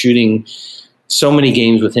 by shooting so many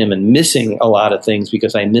games with him and missing a lot of things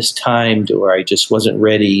because I mistimed or I just wasn't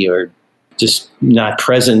ready or just not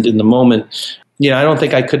present in the moment, I don't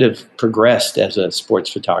think I could have progressed as a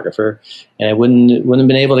sports photographer, and I wouldn't have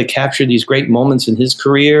been able to capture these great moments in his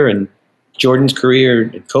career and Jordan's career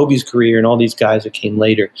and Kobe's career and all these guys that came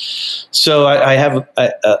later. So I have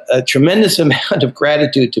a tremendous amount of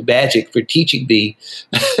gratitude to Magic for teaching me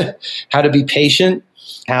how to be patient,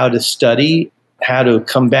 how to study, how to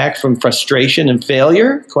come back from frustration and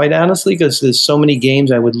failure, quite honestly, because there's so many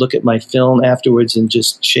games I would look at my film afterwards and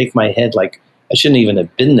just shake my head like I shouldn't even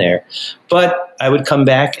have been there. But I would come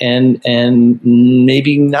back and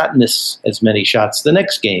maybe not miss as many shots the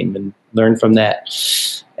next game and learn from that.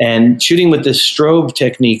 And shooting with this strobe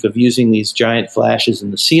technique of using these giant flashes in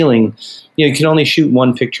the ceiling, you can only shoot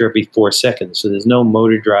one picture every 4 seconds. So there's no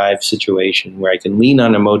motor drive situation where I can lean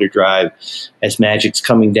on a motor drive as Magic's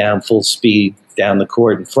coming down full speed down the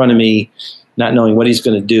court in front of me, not knowing what he's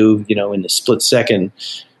going to do, in the split second.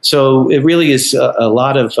 So it really is a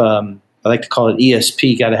lot of, I like to call it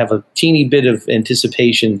ESP, got to have a teeny bit of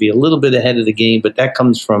anticipation, be a little bit ahead of the game, but that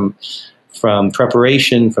comes from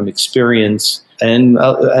preparation, from experience, and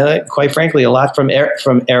quite frankly, a lot from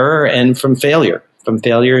error and from failure. From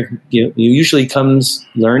failure, usually comes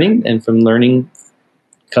learning, and from learning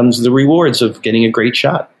comes the rewards of getting a great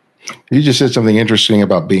shot. You just said something interesting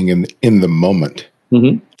about being in the moment.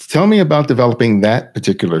 Mm-hmm. Tell me about developing that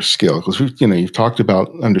particular skill, because you've talked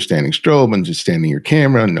about understanding strobe and just standing your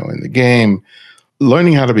camera, knowing the game,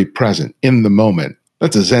 learning how to be present in the moment.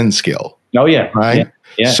 That's a Zen skill. Oh yeah, right.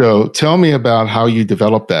 Yeah. So tell me about how you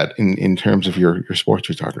develop that in terms of your sports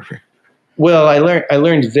photography. Well, I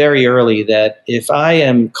learned very early that if I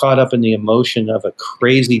am caught up in the emotion of a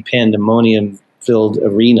crazy pandemonium-filled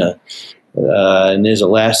arena, and there's a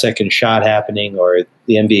last-second shot happening, or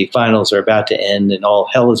the NBA Finals are about to end, and all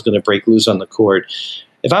hell is going to break loose on the court,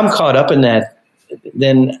 if I'm caught up in that,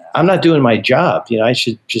 then I'm not doing my job. I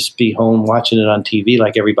should just be home watching it on TV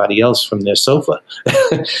like everybody else from their sofa.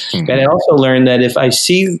 Mm-hmm. And I also learned that if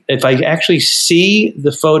I actually see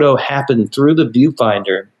the photo happen through the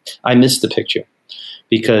viewfinder, I miss the picture,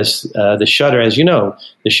 because the shutter, as you know,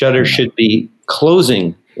 the shutter should be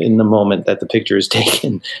closing in the moment that the picture is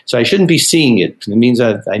taken. So I shouldn't be seeing it. It means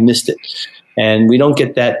I missed it. And we don't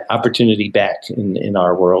get that opportunity back in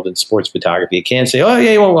our world in sports photography. You can't say, oh,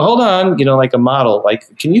 yeah, well, hold on, like a model.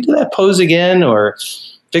 Like, can you do that pose again, or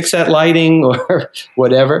fix that lighting, or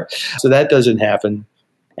whatever? So that doesn't happen.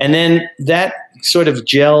 And then that sort of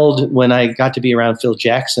gelled when I got to be around Phil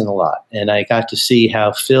Jackson a lot. And I got to see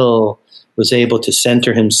how Phil was able to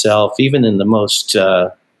center himself, even in the most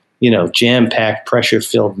jam-packed,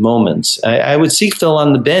 pressure-filled moments. I would see Phil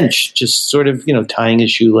on the bench, just sort of, tying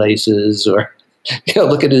his shoelaces, or,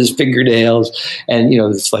 look at his fingernails, and,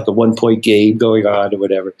 it's like a 1-point game going on or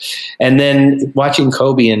whatever. And then watching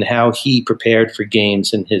Kobe and how he prepared for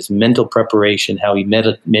games and his mental preparation, how he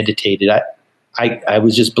meditated. I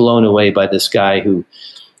was just blown away by this guy who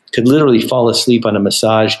could literally fall asleep on a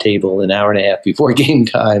massage table an hour and a half before game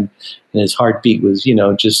time, and his heartbeat was,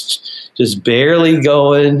 just barely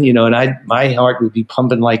going, and my heart would be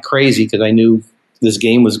pumping like crazy because I knew this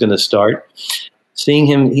game was going to start. Seeing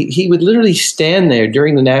him, he would literally stand there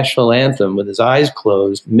during the national anthem with his eyes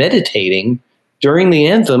closed, meditating during the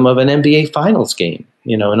anthem of an NBA Finals game,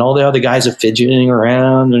 and all the other guys are fidgeting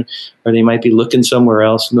around, or they might be looking somewhere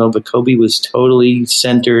else. No, but Kobe was totally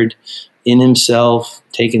centered in himself,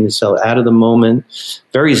 taking himself out of the moment,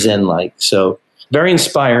 very Zen-like. So very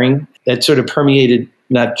inspiring. That sort of permeated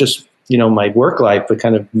not just, my work life, but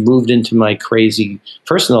kind of moved into my crazy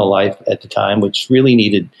personal life at the time, which really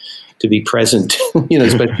needed to be present,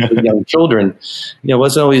 especially with young children.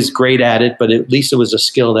 Wasn't always great at it, but at least it was a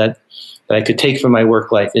skill that I could take from my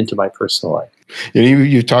work life into my personal life.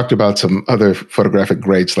 You talked about some other photographic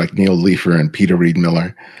greats like Neil Leifer and Peter Reed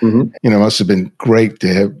Miller. Mm-hmm. It must have been great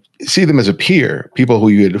to see them as a peer, people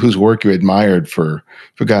whose work you admired for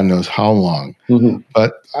God knows how long. Mm-hmm.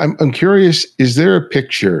 But I'm curious, is there a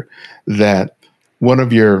picture that one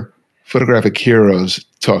of your photographic heroes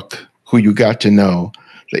took, who you got to know,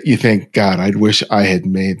 that you think, God, I wish I had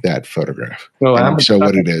made that photograph? Well,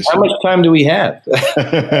 what it is. How much time do we have?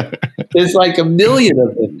 There's like a million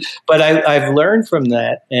of them. But I've learned from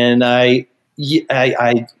that, and I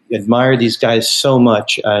admire these guys so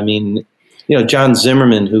much. I mean, John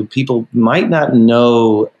Zimmerman, who people might not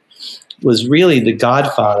know was really the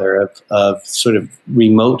godfather of sort of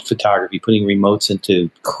remote photography, putting remotes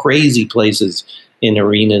into crazy places in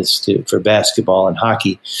arenas for basketball and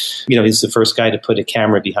hockey. He's the first guy to put a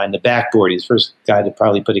camera behind the backboard. He's the first guy to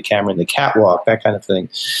probably put a camera in the catwalk, that kind of thing.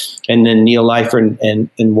 And then Neil Leifer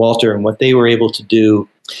and Walter, and what they were able to do.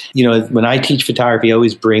 When I teach photography, I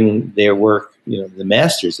always bring their work, the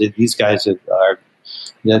masters. These guys are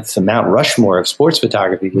that's the Mount Rushmore of sports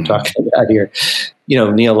photography we're talking about here.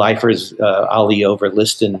 Neil Leifer's Ali over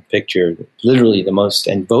Liston picture, literally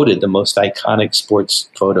voted the most iconic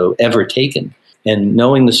sports photo ever taken. And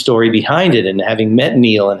knowing the story behind it, and having met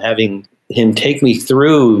Neil and having him take me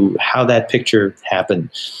through how that picture happened.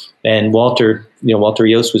 And Walter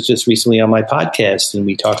Yost was just recently on my podcast, and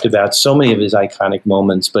we talked about so many of his iconic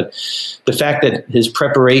moments. But the fact that his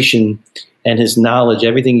preparation and his knowledge,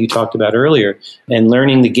 everything you talked about earlier, and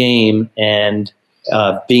learning the game and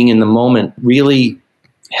being in the moment really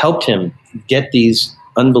helped him get these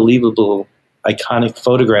unbelievable, iconic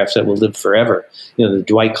photographs that will live forever. The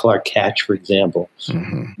Dwight Clark catch, for example,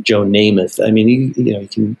 Joe Namath. I mean, you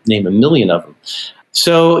can name a million of them.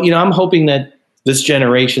 So, I'm hoping that this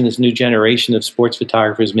new generation of sports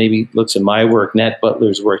photographers maybe looks at my work, Nat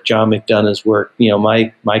Butler's work, John McDonough's work,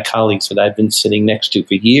 my colleagues that I've been sitting next to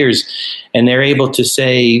for years, and they're able to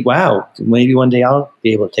say, wow, maybe one day I'll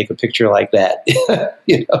be able to take a picture like that,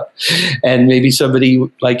 and maybe somebody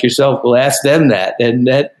like yourself will ask them that, and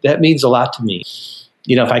that means a lot to me.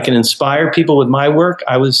 If I can inspire people with my work,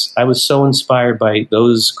 I was so inspired by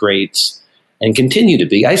those greats and continue to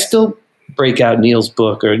be. I still break out Neil's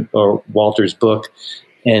book or Walter's book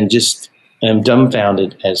and just am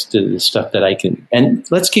dumbfounded as to the stuff that I can. And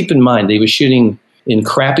let's keep in mind, they were shooting in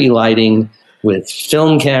crappy lighting with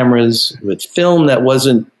film cameras, with film that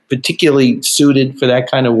wasn't particularly suited for that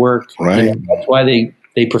kind of work. Right. That's why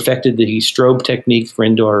they perfected the strobe technique for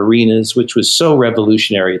indoor arenas, which was so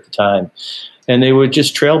revolutionary at the time. And they were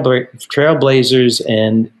just trailblazers,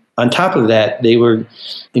 and on top of that, they were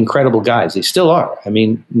incredible guys. They still are. I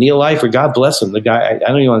mean, Neil Leifer, God bless him. The guy, I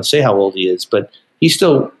don't even want to say how old he is, but he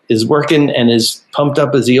still is working and as pumped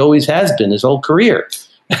up as he always has been his whole career.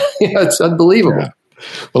 It's unbelievable. Yeah.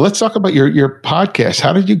 Well, let's talk about your podcast.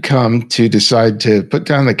 How did you come to decide to put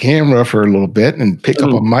down the camera for a little bit and pick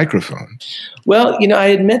up a microphone? Well, I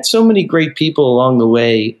had met so many great people along the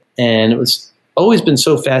way, and it was always been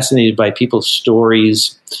so fascinated by people's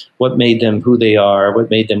stories, what made them who they are, what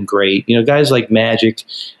made them great. Guys like Magic,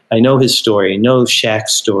 I know his story. I know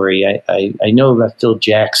Shaq's story. I know about Phil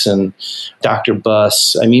Jackson, Dr.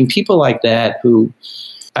 Buss. I mean, people like that who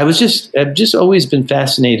I've just always been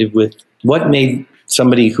fascinated with what made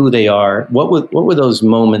somebody who they are. What were those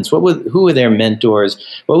moments? Who were their mentors?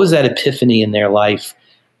 What was that epiphany in their life?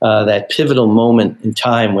 That pivotal moment in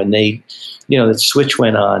time when they, that switch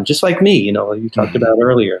went on, just like me, you talked about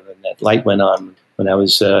earlier, and that light went on when I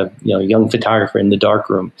was, a young photographer in the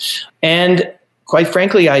darkroom. And quite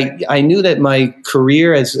frankly, I knew that my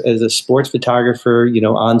career as a sports photographer,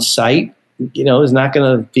 on site, is not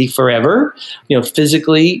going to be forever.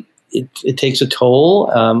 Physically, it takes a toll.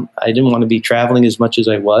 I didn't want to be traveling as much as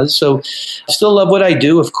I was. So I still love what I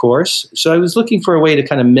do, of course. So I was looking for a way to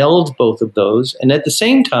kind of meld both of those. And at the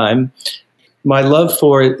same time, my love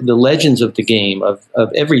for the legends of the game, of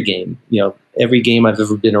every game, every game I've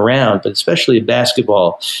ever been around, but especially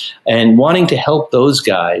basketball, and wanting to help those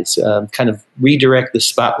guys kind of redirect the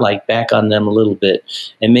spotlight back on them a little bit.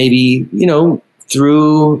 And maybe,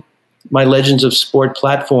 through my Legends of Sport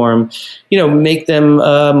platform, make them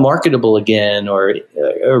marketable again, or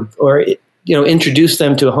introduce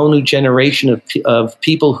them to a whole new generation of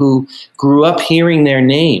people who grew up hearing their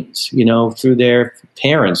names, through their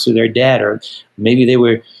parents, through their dad, or maybe they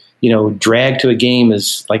were, dragged to a game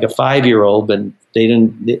as like a 5-year-old, but they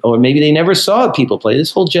didn't, or maybe they never saw people play.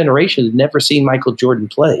 This whole generation had never seen Michael Jordan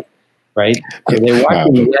play, right? So they're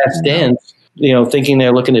watching The Last Dance, thinking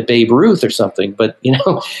they're looking at Babe Ruth or something, but,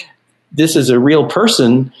 this is a real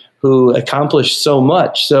person who accomplished so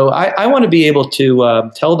much. So I want to be able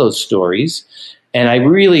to tell those stories. And I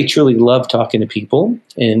really, truly love talking to people,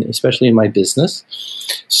 and especially in my business.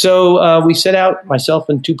 So we set out, myself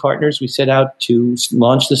and 2 partners, we set out to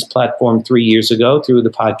launch this platform 3 years ago through the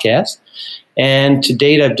podcast. And to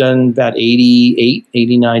date, I've done about 88,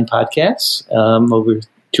 89 podcasts over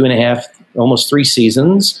 2.5, almost 3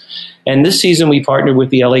 seasons. And this season, we partnered with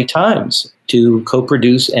the LA Times to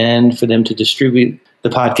co-produce and for them to distribute the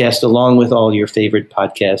podcast along with all your favorite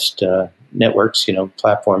podcast networks,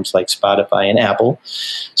 platforms like Spotify and Apple.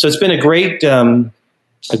 So it's been a great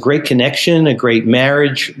a great connection, a great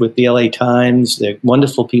marriage with the LA Times. They're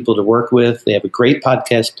wonderful people to work with. They have a great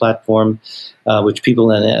podcast platform, which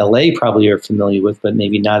people in LA probably are familiar with, but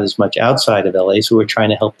maybe not as much outside of LA. So we're trying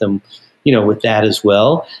to help them, with that as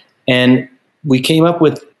well. And we came up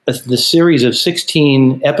with the series of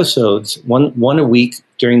 16 episodes, one a week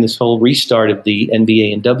during this whole restart of the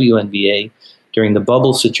NBA and WNBA during the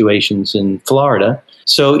bubble situations in Florida.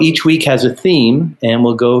 So each week has a theme, and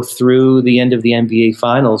we'll go through the end of the NBA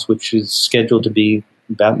Finals, which is scheduled to be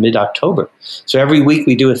about mid-October. So every week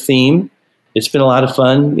we do a theme. It's been a lot of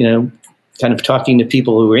fun, kind of talking to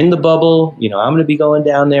people who are in the bubble. I'm going to be going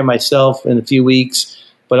down there myself in a few weeks,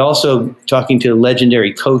 but also talking to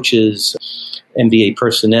legendary coaches, NBA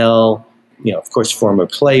personnel, of course, former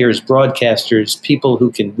players, broadcasters, people who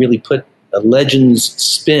can really put a legend's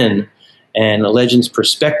spin and a legend's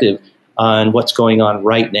perspective on what's going on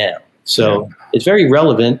right now. So it's very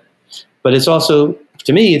relevant, but it's also,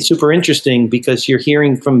 to me, it's super interesting because you're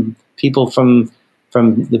hearing from people from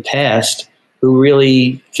the past who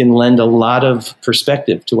really can lend a lot of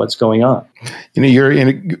perspective to what's going on. You're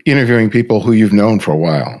interviewing people who you've known for a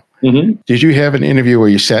while. Mm-hmm. Did you have an interview where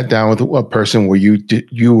you sat down with a person where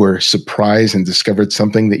you were surprised and discovered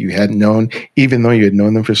something that you hadn't known, even though you had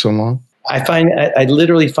known them for so long? I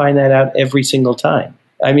literally find that out every single time.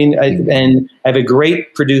 And I have a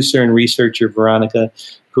great producer and researcher, Veronica,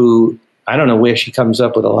 who I don't know where she comes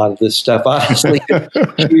up with a lot of this stuff, honestly.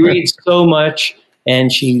 She reads so much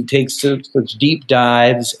and she takes such deep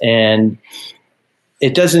dives, and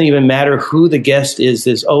it doesn't even matter who the guest is.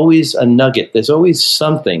 There's always a nugget. There's always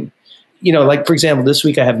something. Like, for example, this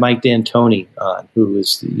week I have Mike D'Antoni on, who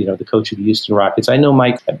is, the coach of the Houston Rockets. I know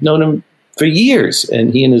Mike. I've known him for years,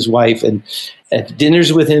 and he and his wife, and at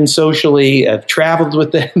dinners with him socially. I've traveled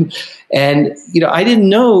with them. And, I didn't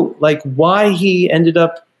know, why he ended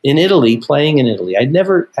up in Italy, playing in Italy. I'd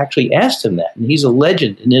never actually asked him that. And he's a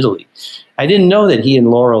legend in Italy. I didn't know that he and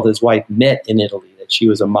Laurel, his wife, met in Italy, that she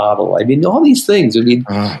was a model. All these things. Even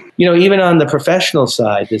on the professional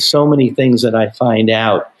side, there's so many things that I find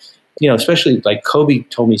out, especially like Kobe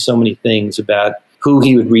told me so many things about who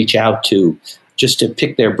he would reach out to just to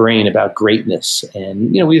pick their brain about greatness.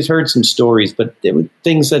 And, we've heard some stories, but there were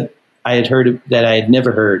things that I had heard that I had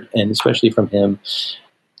never heard, and especially from him.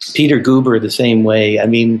 Peter Guber, the same way.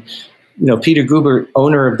 Peter Guber,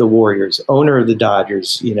 owner of the Warriors, owner of the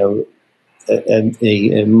Dodgers,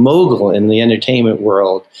 a mogul in the entertainment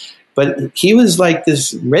world. But he was like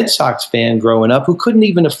this Red Sox fan growing up who couldn't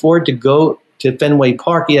even afford to go to Fenway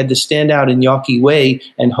Park. He had to stand out in Yawkey Way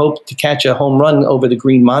and hope to catch a home run over the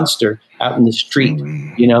Green Monster out in the street.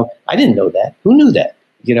 I didn't know that. Who knew that?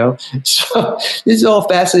 So this is all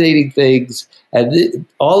fascinating things. And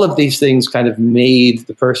all of these things kind of made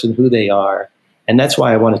the person who they are. And that's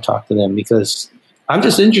why I want to talk to them, because I'm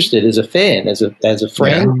just interested as a fan, as a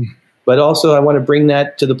friend, but also I want to bring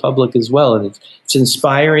that to the public as well. And it's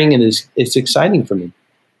inspiring and it's exciting for me.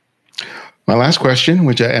 My last question,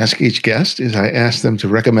 which I ask each guest, is I ask them to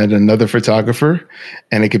recommend another photographer,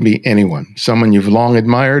 and it can be anyone, someone you've long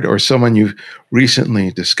admired or someone you've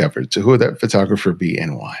recently discovered. So who would that photographer be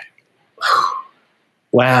and why?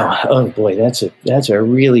 Wow. Oh boy, that's a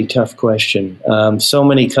really tough question. So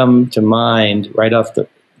many come to mind right off the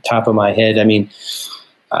top of my head.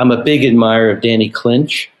 I'm a big admirer of Danny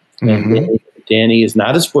Clinch. Mm-hmm. And Danny is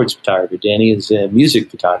not a sports photographer. Danny is a music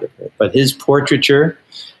photographer, but his portraiture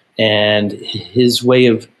and his way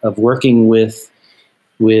of working with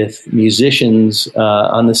musicians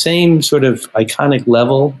on the same sort of iconic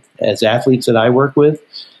level as athletes that I work with,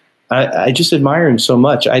 I just admire him so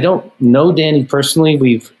much. I don't know Danny personally.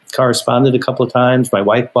 We've corresponded a couple of times. My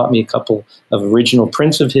wife bought me a couple of original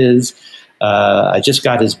prints of his. I just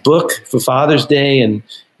got his book for Father's Day and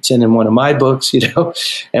sent him one of my books,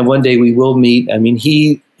 and one day we will meet.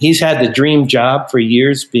 He's had the dream job for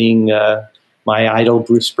years, being my idol,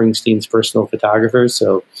 Bruce Springsteen's personal photographer.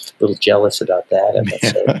 So a little jealous about that, I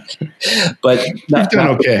must say. But You've done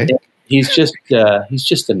okay. He's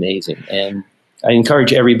just amazing. And I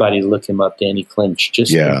encourage everybody to look him up, Danny Clinch.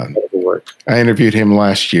 Just incredible work. I interviewed him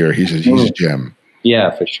last year. He's a gem.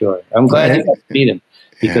 Yeah, for sure. I'm glad you got to meet him,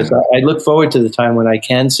 because I look forward to the time when I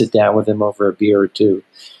can sit down with him over a beer or two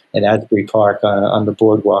at Asbury Park on the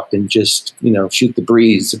boardwalk and just, shoot the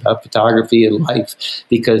breeze about photography and life,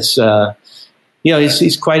 because,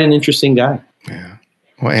 he's quite an interesting guy. Yeah.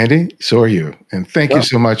 Well, Andy, so are you. And thank you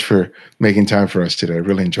so much for making time for us today. I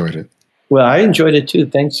really enjoyed it. Well, I enjoyed it too.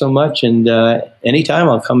 Thanks so much. And anytime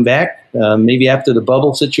I'll come back, maybe after the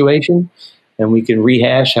bubble situation, and we can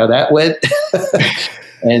rehash how that went.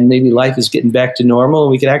 And maybe life is getting back to normal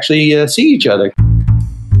and we can actually see each other.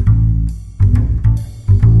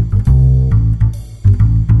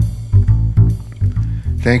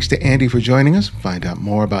 Thanks to Andy for joining us. Find out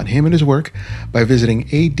more about him and his work by visiting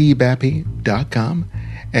adbappy.com.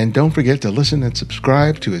 And don't forget to listen and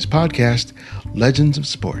subscribe to his podcast, Legends of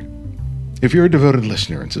Sport. If you're a devoted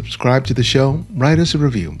listener and subscribe to the show, write us a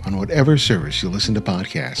review on whatever service you listen to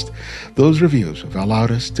podcasts. Those reviews have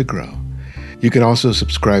allowed us to grow. You can also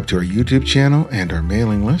subscribe to our YouTube channel and our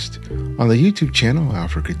mailing list. On the YouTube channel, I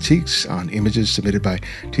offer critiques on images submitted by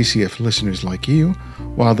TCF listeners like you,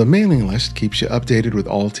 while the mailing list keeps you updated with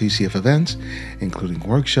all TCF events, including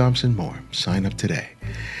workshops and more. Sign up today.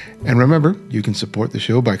 And remember, you can support the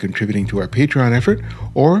show by contributing to our Patreon effort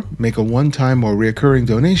or make a one-time or recurring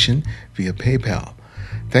donation via PayPal.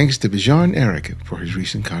 Thanks to Bijan Eric for his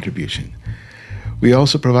recent contribution. We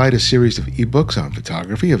also provide a series of ebooks on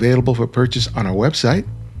photography available for purchase on our website.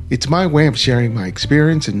 It's my way of sharing my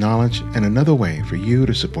experience and knowledge and another way for you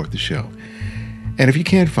to support the show. And if you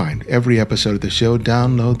can't find every episode of the show,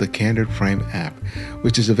 download the Candid Frame app,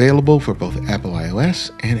 which is available for both Apple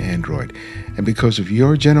iOS and Android. And because of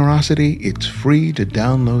your generosity, it's free to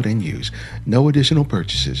download and use. No additional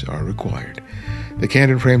purchases are required. The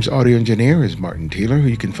Candid Frame's audio engineer is Martin Taylor, who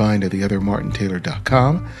you can find at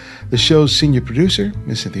theothermartintaylor.com. The show's senior producer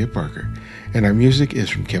is Cynthia Parker. And our music is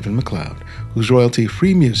from Kevin MacLeod, whose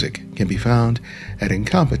royalty-free music can be found at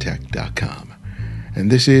incompetech.com.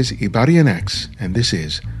 And this is Ibarian X, and this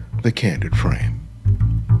is The Candid Frame.